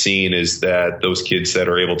what we've seen is that those kids that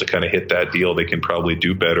are able to kind of hit that deal, they can probably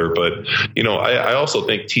do better. But, I also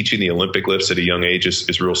think teaching the Olympic lifts at a young age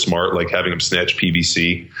is real smart, like having them snatch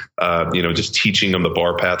PVC, just teaching them the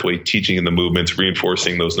bar pathway, teaching them the movements,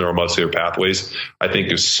 reinforcing those neuromuscular pathways, I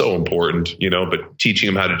think is so important, but teaching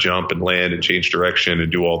them how to jump and land and change direction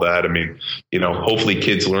and do all that. Hopefully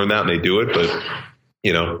kids learn that and they do it, but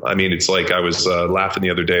it's like I was laughing the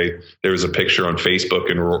other day. There was a picture on Facebook,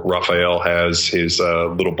 and Raphael has his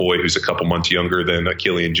little boy who's a couple months younger than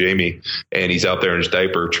Achille and Jamie, and he's out there in his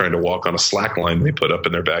diaper trying to walk on a slack line they put up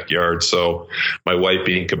in their backyard. So my wife,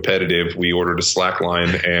 being competitive, we ordered a slack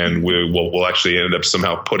line, and we'll actually end up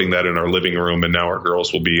somehow putting that in our living room, and now our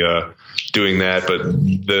girls will be doing that. But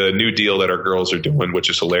the new deal that our girls are doing, which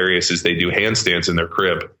is hilarious, is they do handstands in their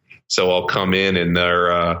crib. So I'll come in and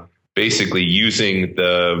they're basically using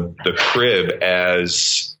the crib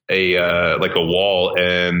as a wall,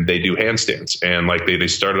 and they do handstands, and like they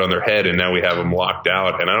started on their head, and now we have them locked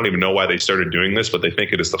out. And I don't even know why they started doing this, but they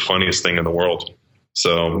think it is the funniest thing in the world.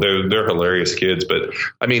 So they're hilarious kids. But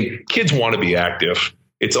kids want to be active.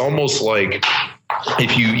 It's almost like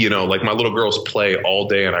if you know, like my little girls play all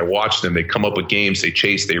day and I watch them, they come up with games, they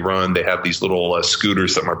chase, they run, they have these little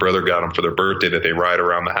scooters that my brother got them for their birthday that they ride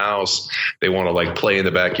around the house. They want to like play in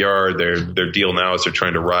the backyard. Their deal now is they're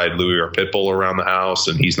trying to ride Louis, our pit bull, around the house,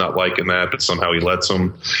 and he's not liking that, but somehow he lets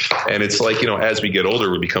them. And it's like, you know, as we get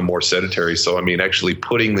older, we become more sedentary. So, I mean, actually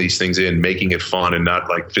putting these things in, making it fun and not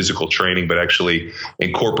like physical training, but actually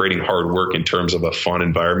incorporating hard work in terms of a fun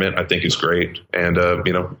environment, I think is great. And,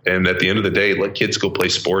 you know, and at the end of the day, let kids go play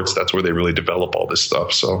sports. That's where they really develop all this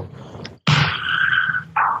stuff. So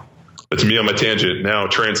that's me on my tangent. Now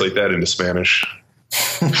translate that into Spanish.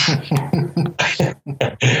 I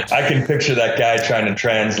can picture that guy trying to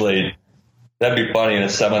translate. That'd be funny in a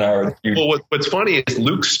seminar. Well, what's funny is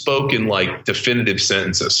Luke spoke in like definitive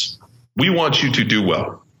sentences. We want you to do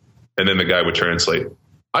well. And then the guy would translate,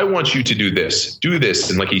 I want you to do this.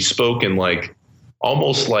 And like he spoke in like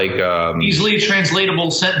almost like easily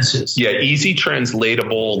translatable sentences. Yeah, easy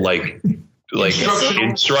translatable like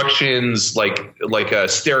instructions, like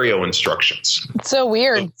stereo instructions. It's so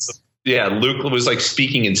weird. Yeah, Luke was like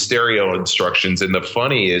speaking in stereo instructions, and the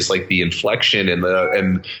funny is like the inflection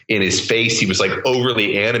and in his face, he was like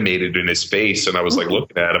overly animated in his face, and I was like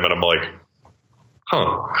looking at him, and I'm like,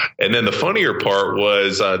 huh. And then the funnier part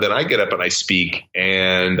was that I get up and I speak,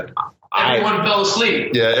 and everyone fell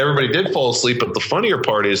asleep. Yeah, everybody did fall asleep. But the funnier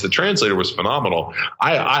part is the translator was phenomenal.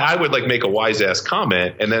 I would like make a wise ass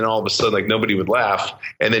comment, and then all of a sudden, like nobody would laugh.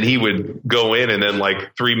 And then he would go in, and then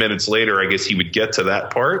like 3 minutes later, I guess he would get to that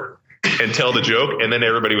part and tell the joke, and then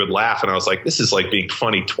everybody would laugh. And I was like, this is like being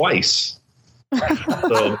funny twice.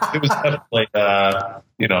 So it was definitely,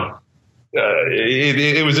 you know,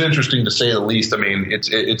 it was interesting to say the least. I mean,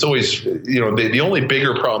 it's always, you know, the only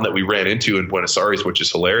bigger problem that we ran into in Buenos Aires, which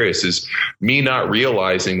is hilarious, is me not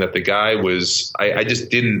realizing that the guy was, I just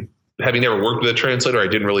didn't, having never worked with a translator, I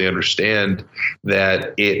didn't really understand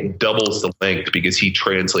that it doubles the length because he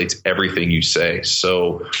translates everything you say.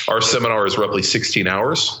 So our seminar is roughly 16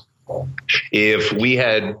 hours. If we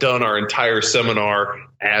had done our entire seminar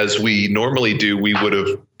as we normally do, we would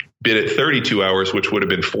have been at 32 hours, which would have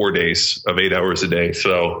been 4 days of 8 hours a day.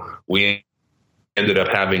 So we ended up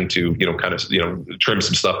having to, you know, kind of, you know, trim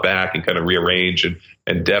some stuff back and kind of rearrange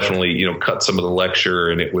and definitely, you know, cut some of the lecture.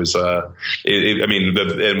 And it was, and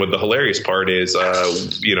what the hilarious part is,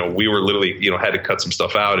 you know, we were literally, you know, had to cut some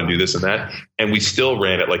stuff out and do this and that. And we still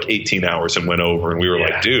ran at like 18 hours and went over, and we were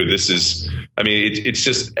like, dude, this is, I mean, it's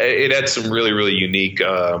just, it had some really, really unique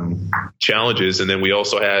challenges. And then we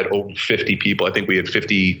also had over 50 people. I think we had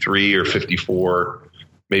 53 or 54,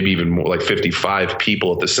 maybe even more, like 55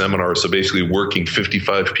 people at the seminar. So basically working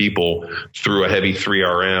 55 people through a heavy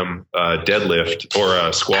 3RM deadlift or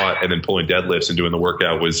a squat, and then pulling deadlifts and doing the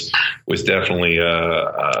workout was definitely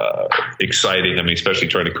exciting. I mean, especially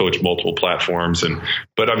trying to coach multiple platforms.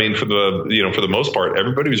 But I mean, for the most part,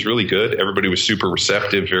 everybody was really good. Everybody was super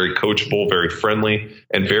receptive, very coachable, very friendly,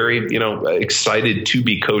 and very, you know, excited to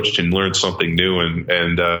be coached and learn something new.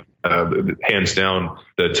 And hands down,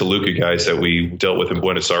 the Toluca guys that we dealt with in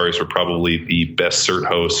Buenos Aires were probably the best cert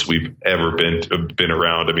hosts we've ever been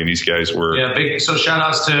around. I mean, these guys were big. So shout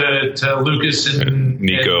outs to Lucas and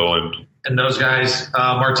Nico and those guys,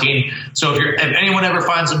 Martin. So if anyone ever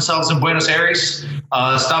finds themselves in Buenos Aires,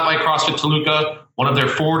 stop by CrossFit Toluca. One of their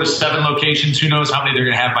 4 to 7 locations. Who knows how many they're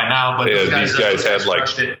going to have by now? But yeah, these guys had like,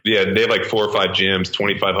 they have like 4 or 5 gyms,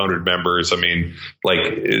 2,500 members. I mean,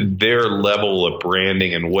 like their level of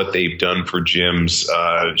branding and what they've done for gyms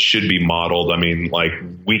should be modeled. I mean, like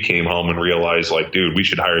we came home and realized, like, dude, we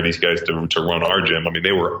should hire these guys to run our gym. I mean,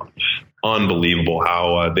 they were unbelievable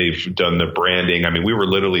how they've done the branding. I mean, we were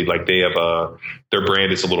literally like, they have their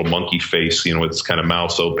brand is a little monkey face, you know, it's kind of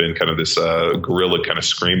mouth open, kind of this gorilla kind of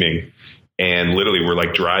screaming. And literally we're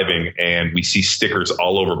like driving and we see stickers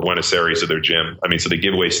all over Buenos Aires of their gym. I mean, so they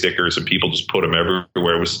give away stickers and people just put them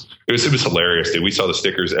everywhere. It was hilarious, dude. We saw the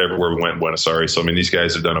stickers everywhere we went in Buenos Aires. So, I mean, these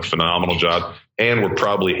guys have done a phenomenal job, and we're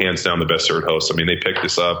probably hands down the best cert hosts. I mean, they picked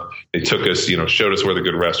us up, they took us, you know, showed us where the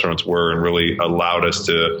good restaurants were, and really allowed us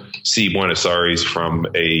to see Buenos Aires from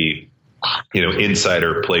a, you know,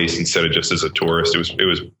 insider place instead of just as a tourist.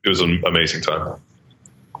 It was an amazing time.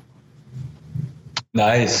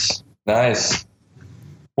 Nice.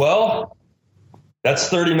 Well, that's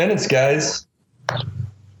 30 minutes, guys.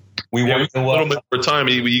 We want a little bit more time.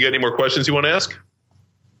 You got any more questions you want to ask?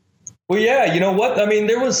 Well, yeah. You know what? I mean,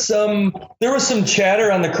 there was some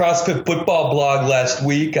chatter on the CrossFit Football blog last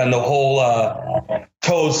week on the whole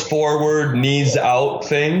toes forward, knees out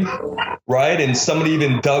thing, right? And somebody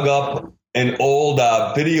even dug up an old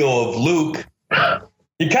video of Luke.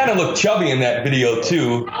 He kind of looked chubby in that video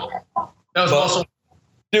too. That was also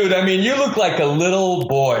Dude, I mean, you look like a little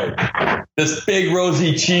boy. This big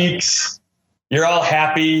rosy cheeks. You're all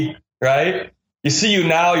happy, right? You see you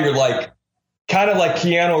now, you're like kind of like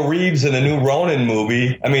Keanu Reeves in the new Ronin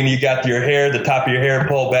movie. I mean, you got your hair, the top of your hair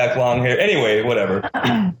pulled back, long hair. Anyway, whatever.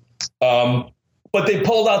 But they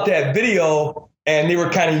pulled out that video and they were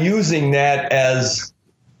kind of using that as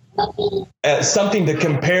something to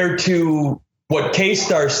compare to what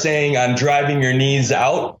K-Star's saying on driving your knees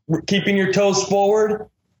out, keeping your toes forward,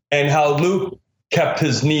 and how Luke kept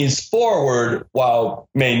his knees forward while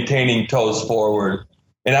maintaining toes forward.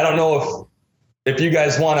 And I don't know if you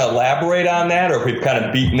guys want to elaborate on that, or if we've kind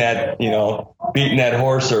of beaten that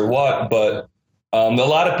horse or what, but a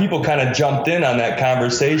lot of people kind of jumped in on that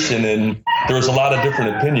conversation and there was a lot of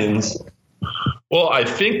different opinions. Well, I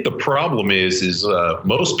think the problem is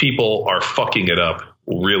most people are fucking it up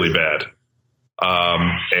really bad.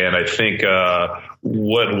 And I think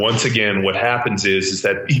what happens is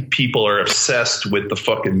that people are obsessed with the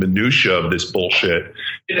fucking minutia of this bullshit.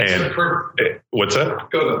 What's that?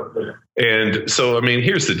 Go. And so, I mean,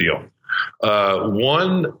 here's the deal.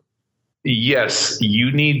 One, yes,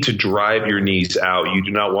 you need to drive your knees out. You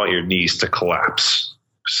do not want your knees to collapse.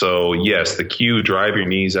 So yes, the cue, drive your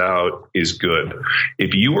knees out, is good.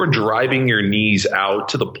 If you are driving your knees out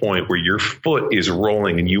to the point where your foot is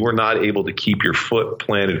rolling and you are not able to keep your foot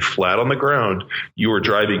planted flat on the ground, you are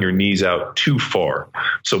driving your knees out too far.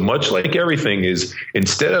 So much like everything is,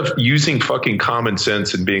 instead of using fucking common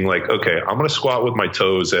sense and being like, okay, I'm going to squat with my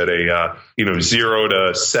toes at a 0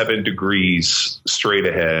 to 7 degrees straight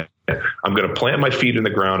ahead. I'm going to plant my feet in the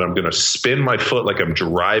ground. I'm going to spin my foot like I'm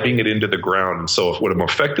driving it into the ground. And so what I'm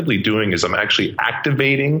effectively doing is I'm actually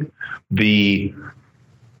activating the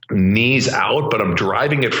knees out, but I'm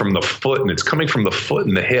driving it from the foot, and it's coming from the foot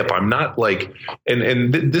and the hip. I'm not like,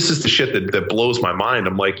 this is the shit that blows my mind.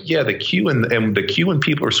 I'm like, yeah, the cue and the cue when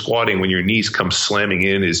people are squatting when your knees come slamming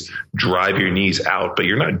in is drive your knees out, but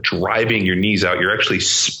you're not driving your knees out. You're actually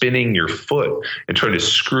spinning your foot and trying to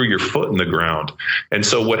screw your foot in the ground. And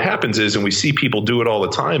so what happens is, and we see people do it all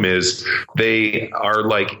the time, is they are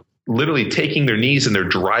like literally taking their knees and they're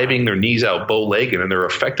driving their knees out bow-legged, and they're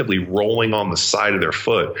effectively rolling on the side of their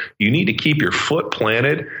foot. You need to keep your foot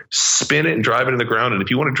planted, spin it and drive it in the ground. And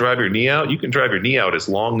if you want to drive your knee out, you can drive your knee out as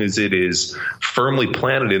long as it is firmly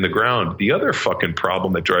planted in the ground. The other fucking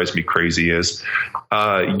problem that drives me crazy is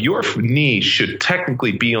your knee should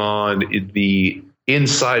technically be on the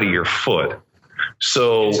inside of your foot.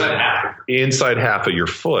 So inside half of your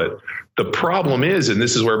foot. The problem is, and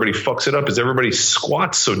this is where everybody fucks it up, is everybody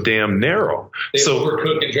squats so damn narrow. They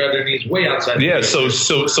overcook and drive their knees way outside. Yeah. So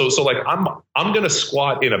like I'm going to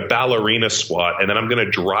squat in a ballerina squat, and then I'm going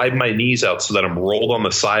to drive my knees out so that I'm rolled on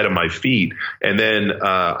the side of my feet. And then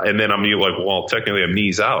I'm like, well, technically I'm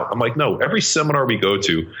knees out. I'm like, no, every seminar we go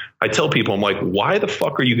to, I tell people, I'm like, why the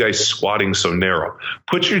fuck are you guys squatting so narrow?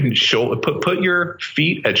 Put your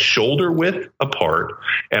feet at shoulder width apart.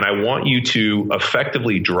 And I want you to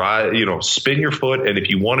effectively drive, spin your foot. And if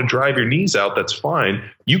you want to drive your knees out, that's fine.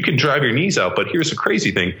 You can drive your knees out. But here's the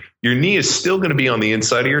crazy thing. Your knee is still going to be on the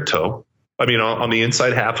inside of your toe. I mean, on the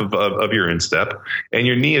inside half of your instep, and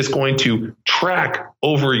your knee is going to track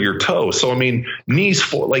over your toe. So, I mean, knees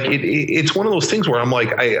for like it's one of those things where I'm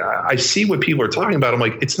like, I see what people are talking about. I'm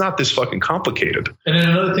like, it's not this fucking complicated. And then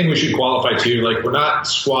another thing we should qualify too, like we're not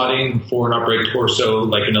squatting for an upright torso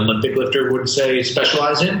like an Olympic lifter would say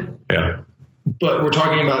specialize in. Yeah. But we're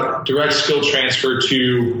talking about direct skill transfer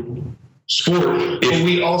to sport. But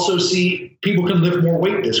we also see people can lift more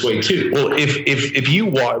weight this way too. Well, if you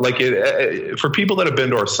want, like, for people that have been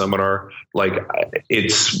to our seminar, like,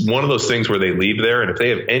 it's one of those things where they leave there, and if they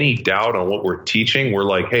have any doubt on what we're teaching, we're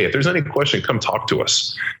like, hey, if there's any question, come talk to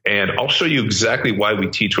us, and I'll show you exactly why we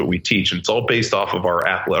teach what we teach, and it's all based off of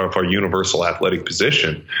our universal athletic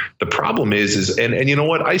position. The problem is, and you know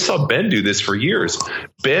what? I saw Ben do this for years.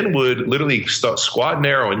 Ben would literally squat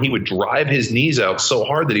narrow, and he would drive his knees out so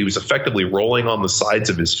hard that he was effectively rolling on the sides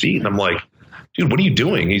of his feet, and I'm like, dude, what are you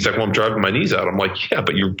doing? He's like, well, I'm driving my knees out. I'm like, yeah,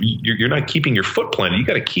 but you're not keeping your foot planted. You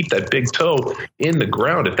got to keep that big toe in the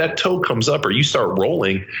ground. If that toe comes up or you start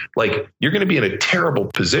rolling, like, you're going to be in a terrible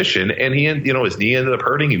position. And his knee ended up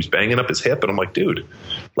hurting. He was banging up his hip. And I'm like, dude,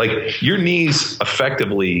 like, your knees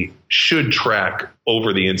effectively should track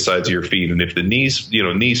over the insides of your feet. And if the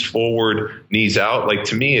knees forward, knees out, like,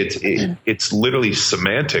 to me, it's literally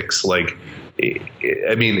semantics. Like,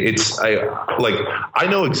 I mean, I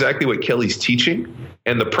know exactly what Kelly's teaching.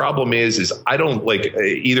 And the problem is I don't like,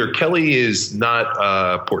 either Kelly is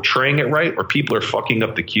not portraying it right, or people are fucking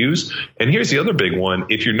up the cues. And here's the other big one.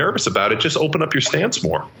 If you're nervous about it, just open up your stance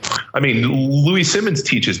more. I mean, Louis Simmons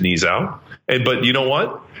teaches knees out, But you know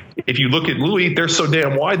what? If you look at Louis, they're so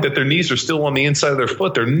damn wide that their knees are still on the inside of their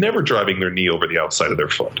foot. They're never driving their knee over the outside of their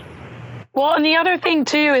foot. Well, and the other thing,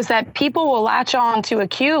 too, is that people will latch on to a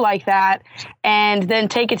cue like that and then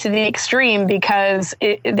take it to the extreme because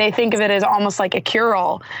they think of it as almost like a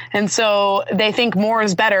cure-all. And so they think more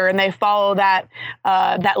is better, and they follow that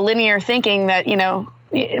linear thinking that,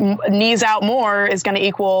 knees out more is going to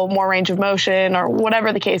equal more range of motion or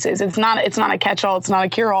whatever the case is. It's not a catch-all. It's not a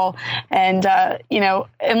cure-all. And,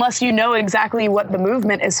 unless you know exactly what the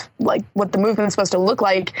movement is like, what the movement is supposed to look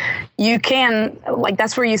like, you can,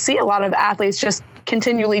 that's where you see a lot of athletes just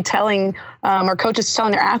continually telling, or coaches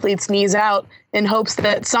telling their athletes knees out in hopes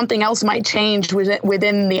that something else might change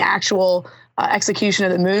within the actual execution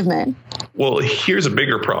of the movement. Well, here's a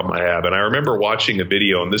bigger problem I have. And I remember watching a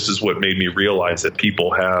video, and this is what made me realize that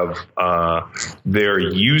people have, they're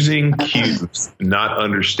using cues, not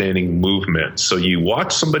understanding movement. So you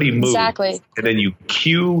watch somebody move, exactly, and then you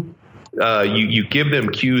cue, you give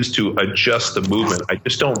them cues to adjust the movement. I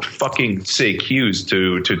just don't fucking say cues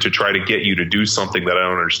to try to get you to do something that I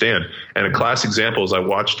don't understand. And a class example is I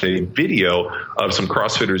watched a video of some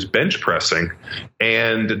CrossFitters bench pressing,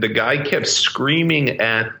 and the guy kept screaming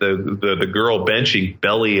at the girl benching,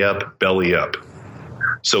 belly up, belly up.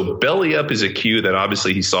 So belly up is a cue that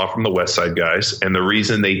obviously he saw from the West Side guys. And the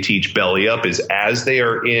reason they teach belly up is as they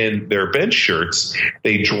are in their bench shirts,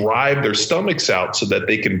 they drive their stomachs out so that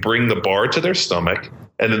they can bring the bar to their stomach.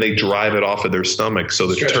 And then they drive it off of their stomach. So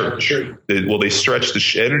they stretch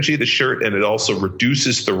the energy of the shirt, and it also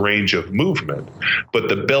reduces the range of movement. But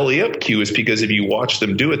the belly up cue is because if you watch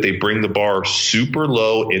them do it, they bring the bar super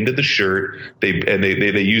low into the shirt. They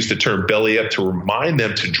use the term belly up to remind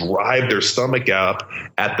them to drive their stomach up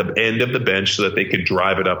at the end of the bench so that they can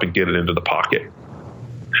drive it up and get it into the pocket.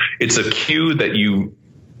 It's a cue that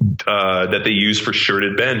they use for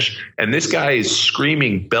shirted bench. And this guy is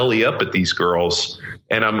screaming belly up at these girls.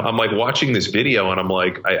 And I'm like watching this video, and I'm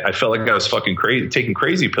like, I felt like I was fucking crazy, taking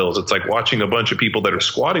crazy pills. It's like watching a bunch of people that are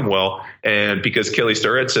squatting well. And because Kelly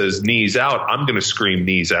Starrett says knees out, I'm going to scream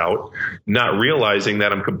knees out, not realizing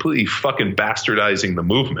that I'm completely fucking bastardizing the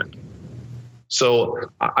movement. So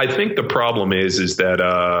I think the problem is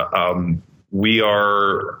that we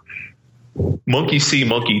are monkey see,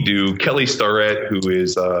 monkey do. Kelly Starrett, who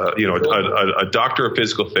is a doctor of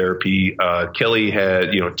physical therapy, Kelly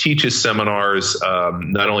teaches seminars.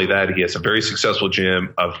 Not only that, he has a very successful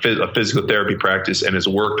gym, a physical therapy practice, and has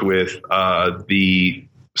worked with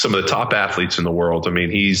some of the top athletes in the world. I mean,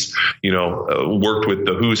 he's worked with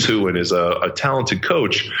the who's who and is a talented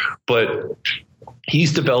coach, but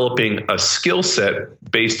he's developing a skill set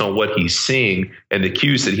based on what he's seeing, and the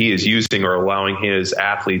cues that he is using are allowing his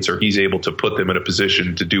athletes, or he's able to put them in a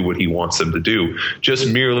position to do what he wants them to do. Just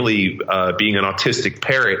merely being an autistic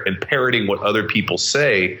parrot and parroting what other people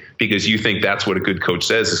say because you think that's what a good coach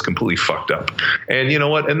says is completely fucked up. And you know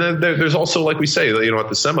what? And then there's also, like we say, at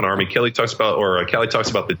the seminar, I mean, Kelly talks about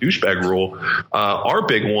the douchebag rule. Our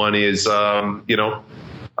big one is,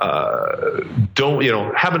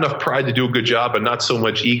 don't have enough pride to do a good job, but not so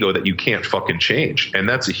much ego that you can't fucking change. And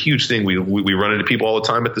that's a huge thing. We run into people all the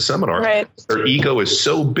time at the seminar. Right. Their ego is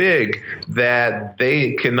so big that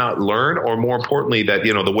they cannot learn, or more importantly, that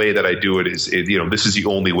the way that I do it is this is the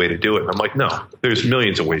only way to do it. And I'm like, no, there's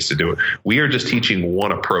millions of ways to do it. We are just teaching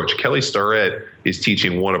one approach. Kelly Starrett is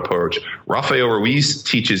teaching one approach. Rafael Ruiz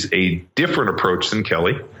teaches a different approach than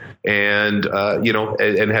Kelly. And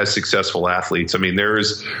and has successful athletes. I mean,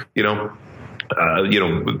 there's I don't know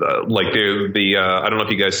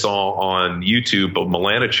if you guys saw on YouTube, but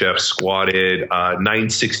Milanichev squatted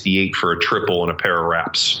 968 for a triple and a pair of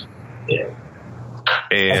reps. Yeah,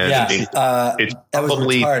 and it's that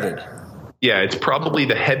probably was retarded. Yeah, it's probably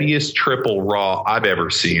the heaviest triple raw I've ever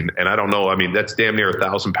seen. And I don't know. I mean, that's damn near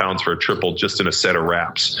 1,000 pounds for a triple just in a set of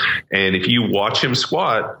reps. And if you watch him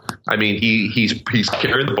squat, I mean, he's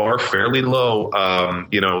carrying the bar fairly low.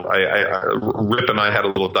 Rip and I had a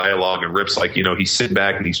little dialogue, and Rip's like, he's sitting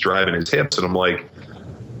back and he's driving his hips. And I'm like,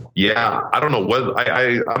 yeah, I don't know what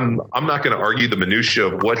I'm not going to argue the minutia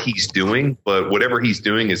of what he's doing, but whatever he's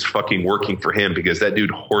doing is fucking working for him, because that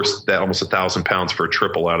dude horsed that almost 1,000 pounds for a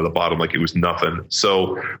triple out of the bottom like it was nothing.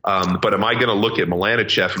 So, but am I going to look at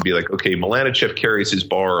Milanichev and be like, okay, Milanichev carries his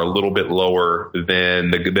bar a little bit lower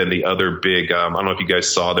than the other big? I don't know if you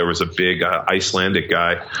guys saw, there was a big Icelandic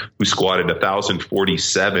guy who squatted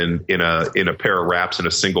 1,047 in a pair of wraps in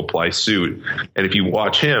a single ply suit, and if you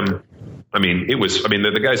watch him,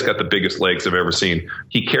 the guy's got the biggest legs I've ever seen.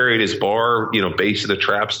 He carried his bar, base of the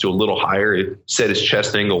traps to a little higher. It set his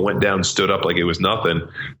chest angle, went down, stood up like it was nothing.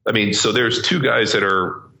 I mean, so there's two guys that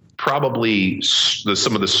are probably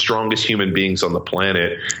some of the strongest human beings on the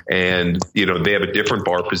planet. And, you know, they have a different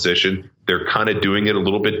bar position. They're kind of doing it a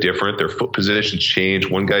little bit different. Their foot positions change.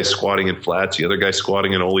 One guy's squatting in flats, the other guy's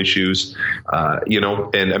squatting in ollie shoes. You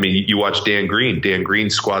know, and I mean, you watch Dan Green. Dan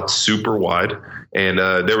Green squats super wide. And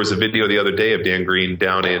there was a video the other day of Dan Green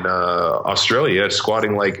down in Australia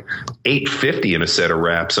squatting like 850 in a set of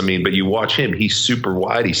reps. I mean, but you watch him, he's super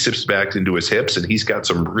wide. He sips back into his hips, and he's got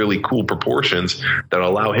some really cool proportions that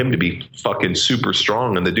allow him to be fucking super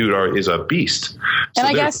strong. And the dude is a beast. And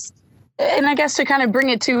I guess to kind of bring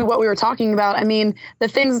it to what we were talking about, I mean, the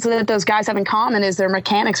things that those guys have in common is their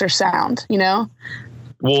mechanics are sound, you know?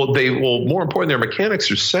 Well, more important, their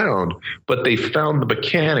mechanics are sound, but they found the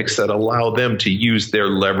mechanics that allow them to use their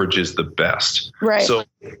leverages the best. Right.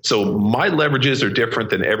 So my leverages are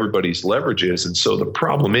different than everybody's leverages. And so the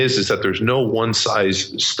problem is that there's no one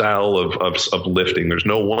size style of lifting. There's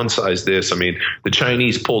no one size this. I mean, the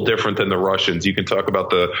Chinese pull different than the Russians. You can talk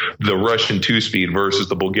about the Russian 2-speed versus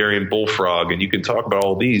the Bulgarian bullfrog, and you can talk about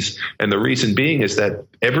all these. And the reason being is that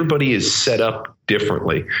everybody is set up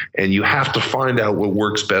differently, and you have to find out what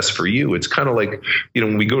works best for you. It's kind of like, you know,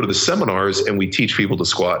 when we go to the seminars and we teach people to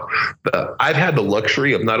squat, I've had the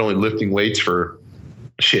luxury of not only lifting weights for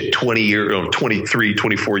 23,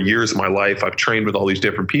 24 years of my life. I've trained with all these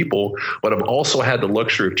different people, but I've also had the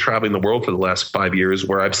luxury of traveling the world for the last 5 years,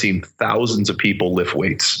 where I've seen thousands of people lift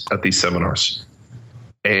weights at these seminars.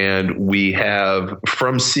 And we have,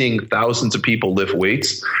 from seeing thousands of people lift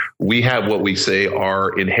weights, we have what we say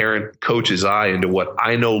our inherent coach's eye into what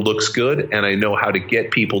I know looks good, and I know how to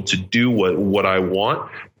get people to do what I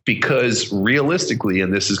want. Because realistically,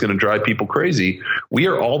 and this is going to drive people crazy, we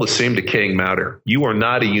are all the same decaying matter. You are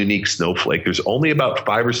not a unique snowflake. There's only about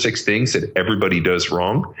 5 or 6 things that everybody does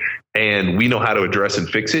wrong. And we know how to address and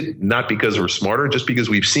fix it, not because we're smarter, just because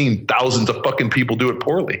we've seen thousands of fucking people do it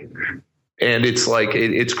poorly. And it's like,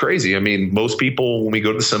 it's crazy. I mean, most people, when we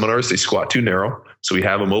go to the seminars, they squat too narrow. So we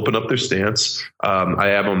have them open up their stance. I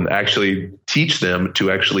have them actually teach them to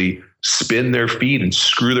actually spin their feet and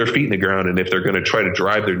screw their feet in the ground. And if they're going to try to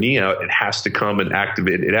drive their knee out, it has to come and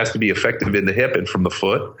activate. It has to be effective in the hip and from the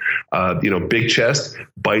foot. Big chest,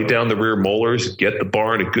 bite down the rear molars, get the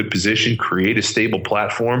bar in a good position, create a stable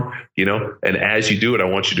platform, and as you do it, I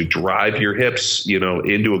want you to drive your hips,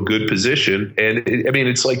 into a good position. And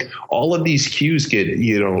it's like all of these cues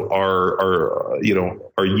are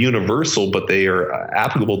universal, but they are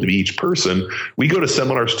applicable to each person. We go to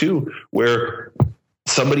seminars too, where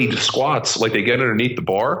somebody squats, like they get underneath the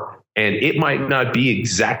bar, and it might not be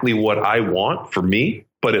exactly what I want for me,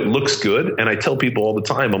 but it looks good. And I tell people all the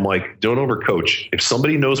time, I'm like, don't overcoach. If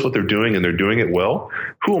somebody knows what they're doing and they're doing it well,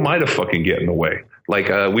 who am I to fucking get in the way? Like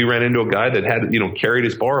we ran into a guy that had, carried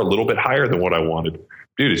his bar a little bit higher than what I wanted.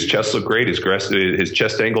 Dude, his chest looked great. His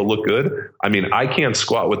chest angle looked good. I mean, I can't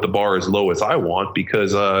squat with the bar as low as I want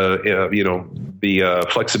because, the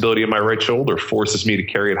flexibility of my right shoulder forces me to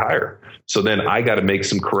carry it higher. So then I got to make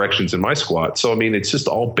some corrections in my squat. So, it's just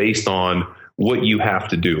all based on what you have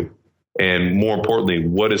to do. And more importantly,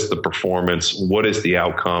 what is the performance? What is the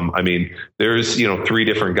outcome? There's, 3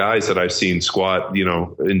 different guys that I've seen squat,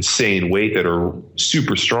 insane weight that are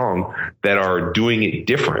super strong that are doing it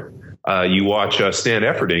different. You watch Stan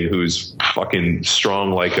Efferding, who's fucking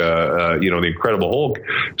strong like the Incredible Hulk.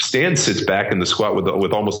 Stan sits back in the squat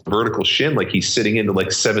with almost a vertical shin, like he's sitting into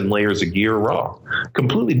like 7 layers of gear raw.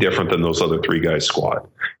 Completely different than those other 3 guys squat.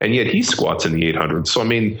 And yet he squats in the 800. So,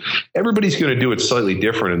 everybody's going to do it slightly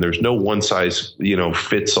different, and there's no one size,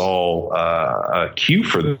 fits all cue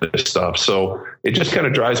for this stuff. So it just kind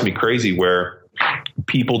of drives me crazy where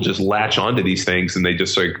people just latch onto these things and they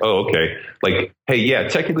just like, oh, okay. Like, hey, yeah,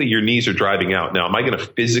 technically your knees are driving out. Now, am I going to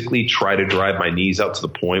physically try to drive my knees out to the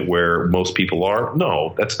point where most people are?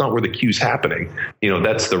 No, that's not where the cue's happening.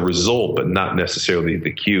 That's the result, but not necessarily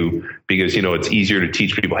the cue, because, it's easier to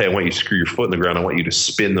teach people, hey, I want you to screw your foot in the ground. I want you to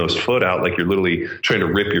spin those foot out like you're literally trying to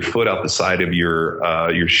rip your foot out the side of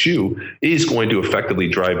your shoe. It is going to effectively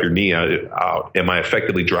drive your knee out. Am I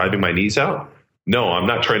effectively driving my knees out? No, I'm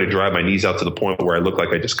not trying to drive my knees out to the point where I look like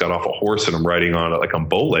I just got off a horse and I'm riding on it like I'm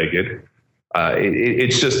bow-legged.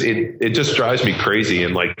 It just drives me crazy.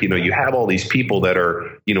 And you have all these people that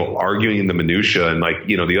are, arguing in the minutia. And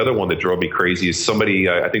the other one that drove me crazy is somebody,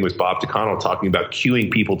 I think it was Bob Takano, talking about cueing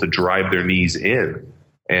people to drive their knees in.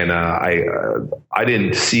 And I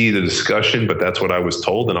didn't see the discussion, but that's what I was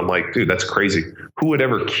told. And I'm like, dude, that's crazy. Who would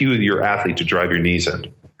ever cue your athlete to drive your knees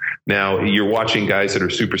in? Now, you're watching guys that are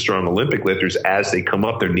super strong Olympic lifters. As they come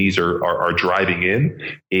up, their knees are driving in.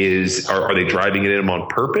 Are they driving it in on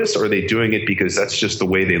purpose, or are they doing it because that's just the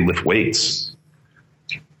way they lift weights?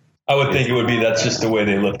 I would think it would be. That's just the way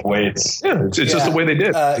they lift weights. Yeah, it's just the way they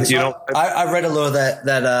did. I read a little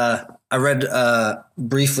I read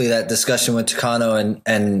briefly that discussion with Tucano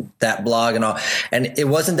and that blog and all. And it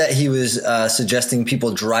wasn't that he was suggesting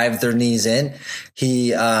people drive their knees in.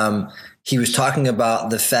 He was talking about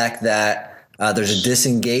the fact that there's a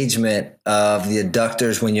disengagement of the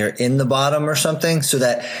adductors when you're in the bottom or something, so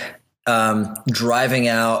that driving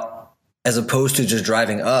out as opposed to just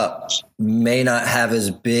driving up may not have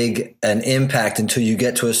as big an impact until you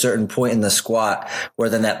get to a certain point in the squat where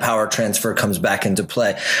then that power transfer comes back into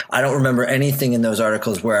play. I don't remember anything in those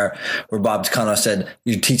articles where Bob Tucano said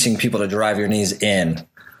you're teaching people to drive your knees in.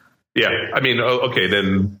 Yeah. I mean, okay,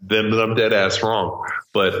 then I'm dead ass wrong.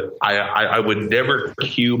 But I would never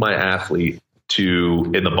cue my athlete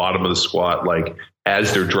to in the bottom of the squat, like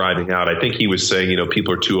as they're driving out. I think he was saying,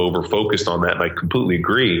 people are too over focused on that. And I completely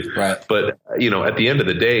agree. Right. But, at the end of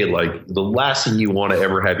the day, like the last thing you want to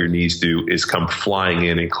ever have your knees do is come flying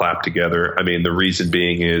in and clap together. I mean, the reason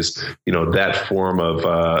being is, that form of,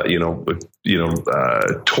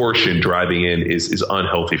 torsion driving in is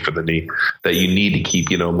unhealthy for the knee, that you need to keep,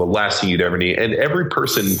 the last thing you'd ever need. And every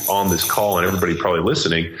person on this call and everybody probably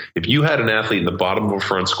listening, if you had an athlete in the bottom of a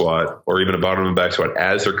front squat or even a bottom of a back squat,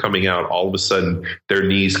 as they're coming out, all of a sudden their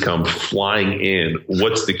knees come flying in,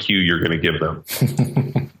 what's the cue you're going to give them?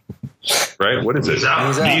 Right? What is it?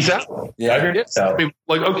 Knees out. Yeah. I mean,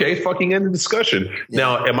 like, okay, fucking end the discussion.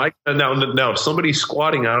 Yeah. Now, if somebody's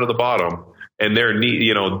squatting out of the bottom and their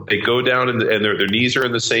knee, they go down and their knees are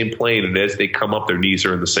in the same plane, and as they come up, their knees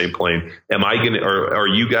are in the same plane. Am I going to, or are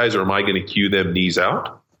you guys, or am I going to cue them knees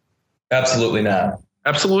out? Absolutely not.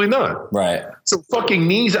 Absolutely not. Right. So fucking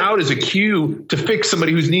knees out is a cue to fix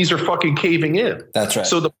somebody whose knees are fucking caving in. That's right.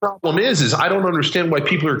 So the problem is I don't understand why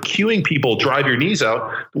people are cueing people drive your knees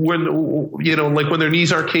out when, like when their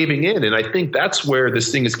knees aren't caving in. And I think that's where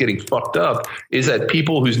this thing is getting fucked up, is that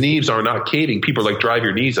people whose knees are not caving, people are like, drive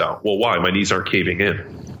your knees out. Well, why? My knees aren't caving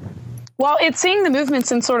in. Well, it's seeing the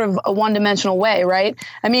movements in sort of a one-dimensional way, right?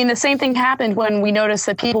 I mean, the same thing happened when we noticed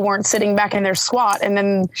that people weren't sitting back in their squat. And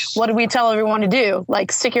then what did we tell everyone to do?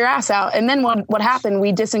 Like, stick your ass out. And then what happened?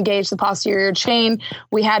 We disengaged the posterior chain.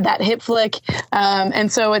 We had that hip flick.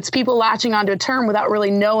 And so it's people latching onto a term without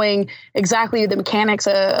really knowing exactly the mechanics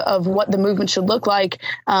of what the movement should look like,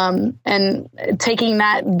 and taking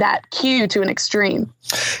that cue to an extreme.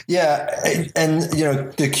 Yeah. And,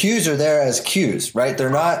 the cues are there as cues, right?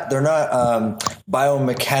 They're not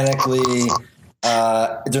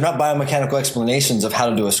biomechanical explanations of how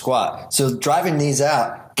to do a squat. So driving knees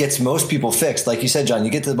out gets most people fixed. Like you said, John,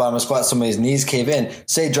 you get to the bottom of a squat, somebody's knees cave in,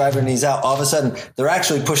 say drive your knees out. All of a sudden they're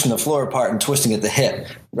actually pushing the floor apart and twisting at the hip,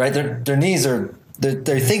 right? Their knees are,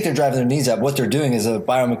 they think they're driving their knees up. What they're doing is a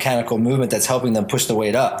biomechanical movement that's helping them push the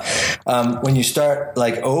weight up. When you start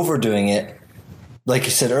like overdoing it, like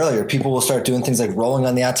you said earlier, people will start doing things like rolling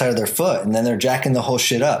on the outside of their foot, and then they're jacking the whole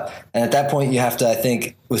shit up. And at that point, you have to, I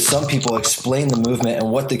think, with some people, explain the movement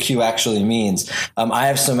and what the cue actually means. I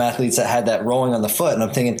have some athletes that had that rolling on the foot, and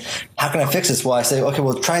I'm thinking, how can I fix this? Well, I say, okay,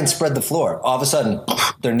 well, try and spread the floor. All of a sudden,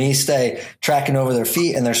 their knees stay tracking over their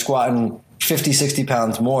feet, and they're squatting 50, 60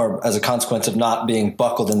 pounds more as a consequence of not being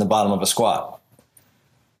buckled in the bottom of a squat.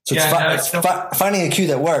 So finding a cue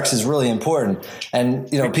that works is really important. And,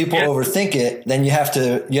 people overthink it, then you have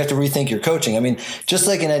to rethink your coaching. I mean, just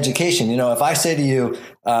like in education, if I say to you,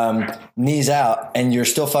 knees out, and you're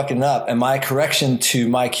still fucking up, and my correction to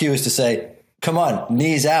my cue is to say, come on,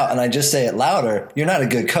 knees out, and I just say it louder, you're not a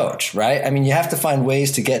good coach, right? I mean, you have to find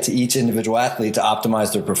ways to get to each individual athlete to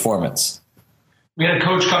optimize their performance. We had a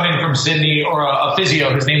coach come in from Sydney, or a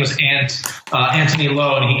physio. His name was Anthony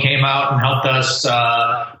Lowe, and he came out and helped us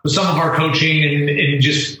with some of our coaching and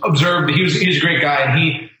just observed. He was a great guy, and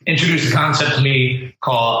he introduced a concept to me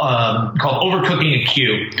called overcooking a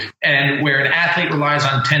cue, and where an athlete relies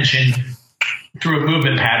on tension through a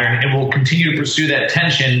movement pattern and will continue to pursue that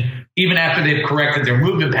tension even after they've corrected their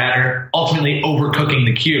movement pattern, ultimately overcooking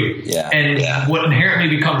the cue. What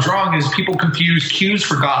inherently becomes wrong is people confuse cues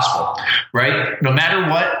for gospel, right? No matter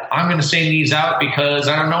what, I'm going to say knees out because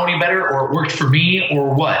I don't know any better, or it worked for me,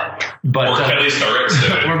 or what. But Kelly Starrett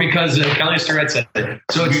said it. Or because Kelly Starrett said it.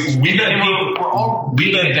 So we've had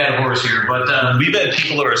a dead horse here, but we've had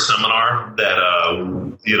people at our seminar that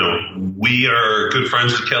we are good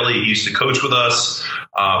friends with Kelly. He used to coach with us.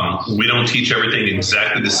 We don't teach everything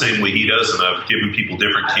exactly the same way he does, and I've given people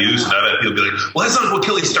different cues, and I've had people be like, well, that's not what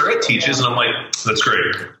Kelly Starrett teaches, and I'm like, that's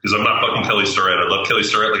great, because I'm not fucking Kelly Starrett. I love Kelly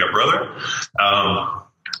Starrett like a brother.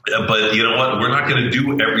 But you know what? We're not going to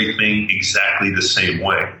do everything exactly the same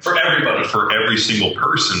way for everybody, for every single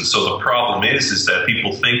person. So the problem is that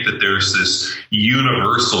people think that there's this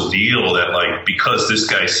universal deal that, like, because this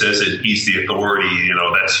guy says it, he's the authority, you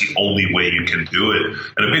know, that's the only way you can do it.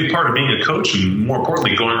 And a big part of being a coach, and more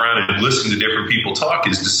importantly, going around and listening to different people talk,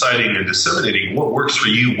 is deciding and disseminating what works for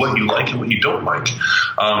you, what you like and what you don't like.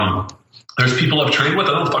 There's people I've trained with,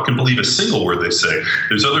 I don't fucking believe a single word they say.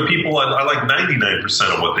 There's other people I like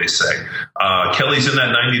 99% of what they say. Kelly's in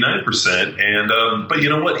that 99%. And but you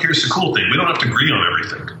know what? Here's the cool thing. We don't have to agree on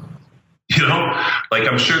everything. You know, like,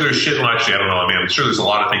 I'm sure there's shit. Well, actually, I don't know. I mean, I'm sure there's a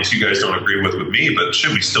lot of things you guys don't agree with me, but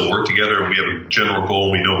should we still work together and we have a general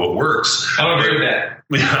goal and we know what works? I don't agree with that.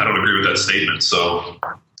 Yeah, I don't agree with that statement. So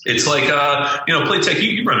it's like, you know, Playtech,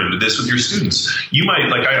 you run into this with your students. You might,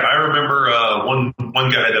 like, I remember one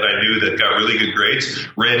guy that I knew that got really good grades,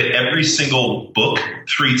 read every single book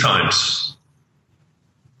 3 times.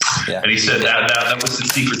 Yeah. And he said that was the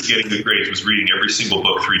secret to getting good grades, was reading every single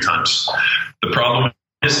book 3 times. The problem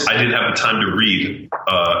is I didn't have the time to read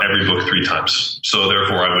every book 3 times. So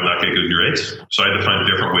therefore I would not get good grades. So I had to find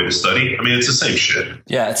a different way to study. I mean, it's the same shit.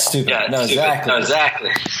 Yeah, it's stupid. Yeah, no, stupid.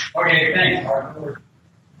 Exactly. Okay, thanks.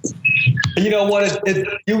 You know what?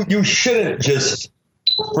 You shouldn't just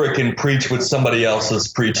freaking preach what somebody else is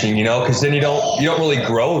preaching, you know, because then you don't really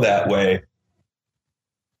grow that way.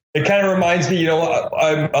 It kind of reminds me, you know,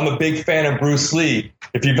 I'm a big fan of Bruce Lee.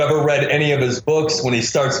 If you've ever read any of his books, when he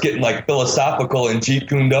starts getting like philosophical in Jeet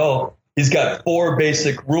Kune Do, he's got 4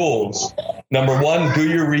 basic rules. Number 1, do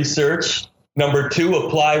your research. Number 2,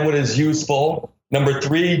 apply what is useful. Number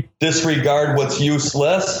 3, disregard what's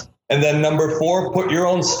useless. And then number 4, put your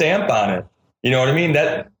own stamp on it. You know what I mean?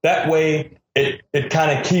 That way it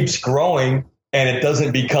kind of keeps growing and it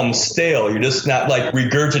doesn't become stale. You're just not like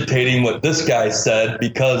regurgitating what this guy said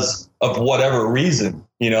because of whatever reason,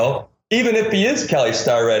 you know? Even if he is Kelly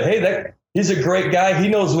Starrett, hey, he's a great guy. He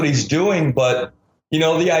knows what he's doing. But, you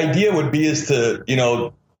know, the idea would be is to, you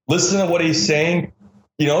know, listen to what he's saying,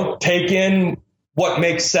 you know, take in what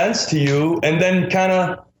makes sense to you and then kind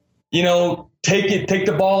of, you know, take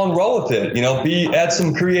the ball and roll with it, you know, add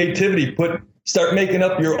some creativity, start making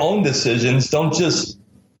up your own decisions. Don't just,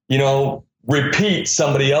 you know, repeat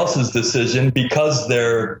somebody else's decision because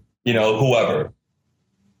they're, you know, whoever.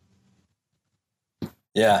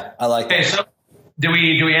 Yeah, I like that. Okay, so do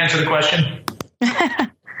we answer the question?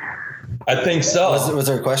 I think so. Was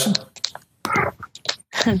there a question?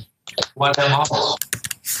 What them models?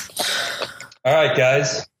 All right,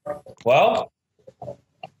 guys. Well,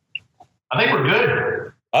 I think we're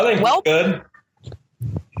good. I think we're good.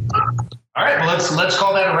 All right, well, let's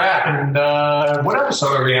call that a wrap. And what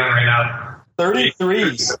episode are we on right now?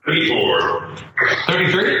 33. 34.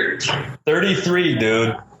 33? 33,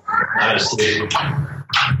 dude. Nice. All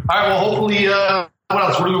right, well, hopefully, what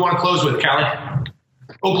else? What do we want to close with, Callie?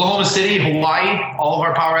 Oklahoma City, Hawaii, all of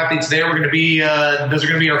our power athletes there. We're going to be, those are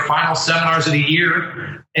going to be our final seminars of the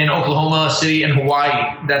year in Oklahoma City and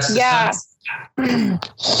Hawaii. That's the And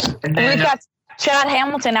then, we've got Chad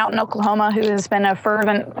Hamilton out in Oklahoma, who has been a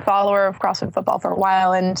fervent follower of CrossFit football for a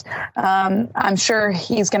while. And I'm sure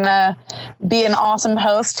he's going to be an awesome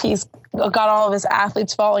host. He's got all of his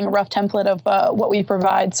athletes following a rough template of what we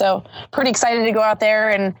provide. So pretty excited to go out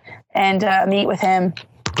there and meet with him.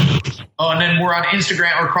 Oh, and then we're on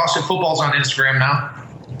Instagram, or CrossFit Football's on Instagram now.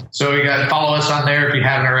 So you got to follow us on there if you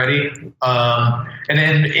haven't already. And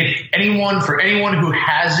then for anyone who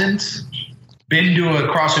hasn't been to a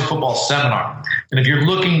CrossFit Football seminar, and if you're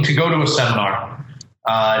looking to go to a seminar,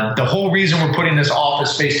 the whole reason we're putting this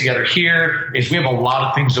office space together here is we have a lot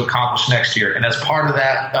of things to accomplish next year. And as part of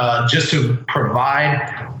that, just to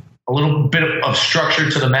provide a little bit of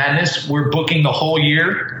structure to the madness, we're booking the whole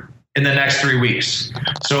year in the next 3 weeks.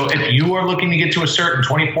 So if you are looking to get to a cert in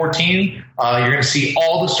 2014, you're going to see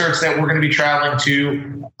all the certs that we're going to be traveling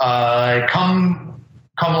to.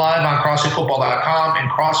 Come live on CrossFitFootball.com and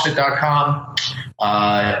CrossFit.com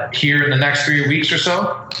here in the next 3 weeks or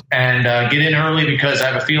so, and get in early, because I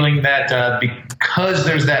have a feeling that because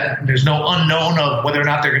there's no unknown of whether or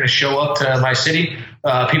not they're going to show up to my city,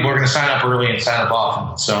 people are going to sign up early and sign up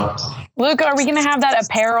often. So, Luke, are we going to have that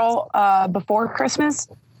apparel before Christmas?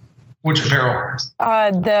 Which apparel?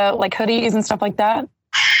 The like hoodies and stuff like that.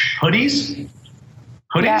 Hoodies?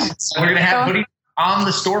 Yeah. We're going to have hoodies on the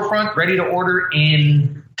storefront, ready to order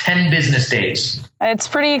in 10 business days. It's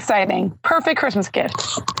pretty exciting. Perfect Christmas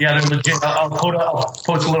gift. Yeah, they're legit. I'll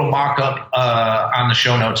post a little mock-up on the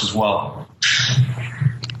show notes as well.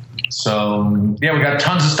 So, yeah, we got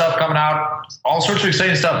tons of stuff coming out. All sorts of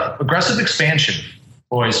exciting stuff. Aggressive expansion,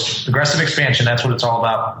 boys. Aggressive expansion. That's what it's all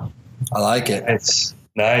about. I like it.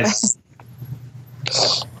 Nice.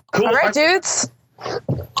 Cool. All right, dudes.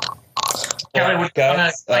 Kelly, you want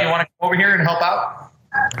to come over here and help out?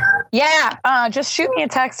 Yeah, just shoot me a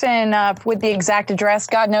text and with the exact address.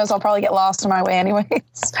 God knows I'll probably get lost on my way anyways.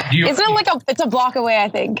 It's a block away, I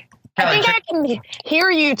think. Kelly, I can hear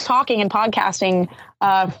you talking and podcasting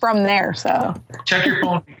from there. So check your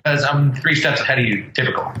phone because I'm 3 steps ahead of you.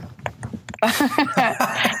 Typical.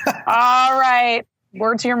 All right.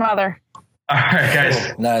 Word to your mother. All right,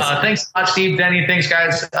 guys. Nice. Thanks a lot, Steve, Denny. Thanks,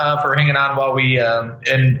 guys, for hanging on while we and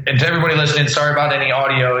to everybody listening. Sorry about any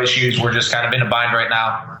audio issues. We're just kind of in a bind right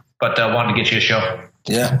now, but wanted to get you a show.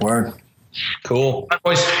 Yeah, word. Cool. All right,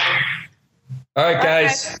 boys. All right,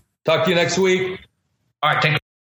 guys. Talk to you next week. All right, thank you.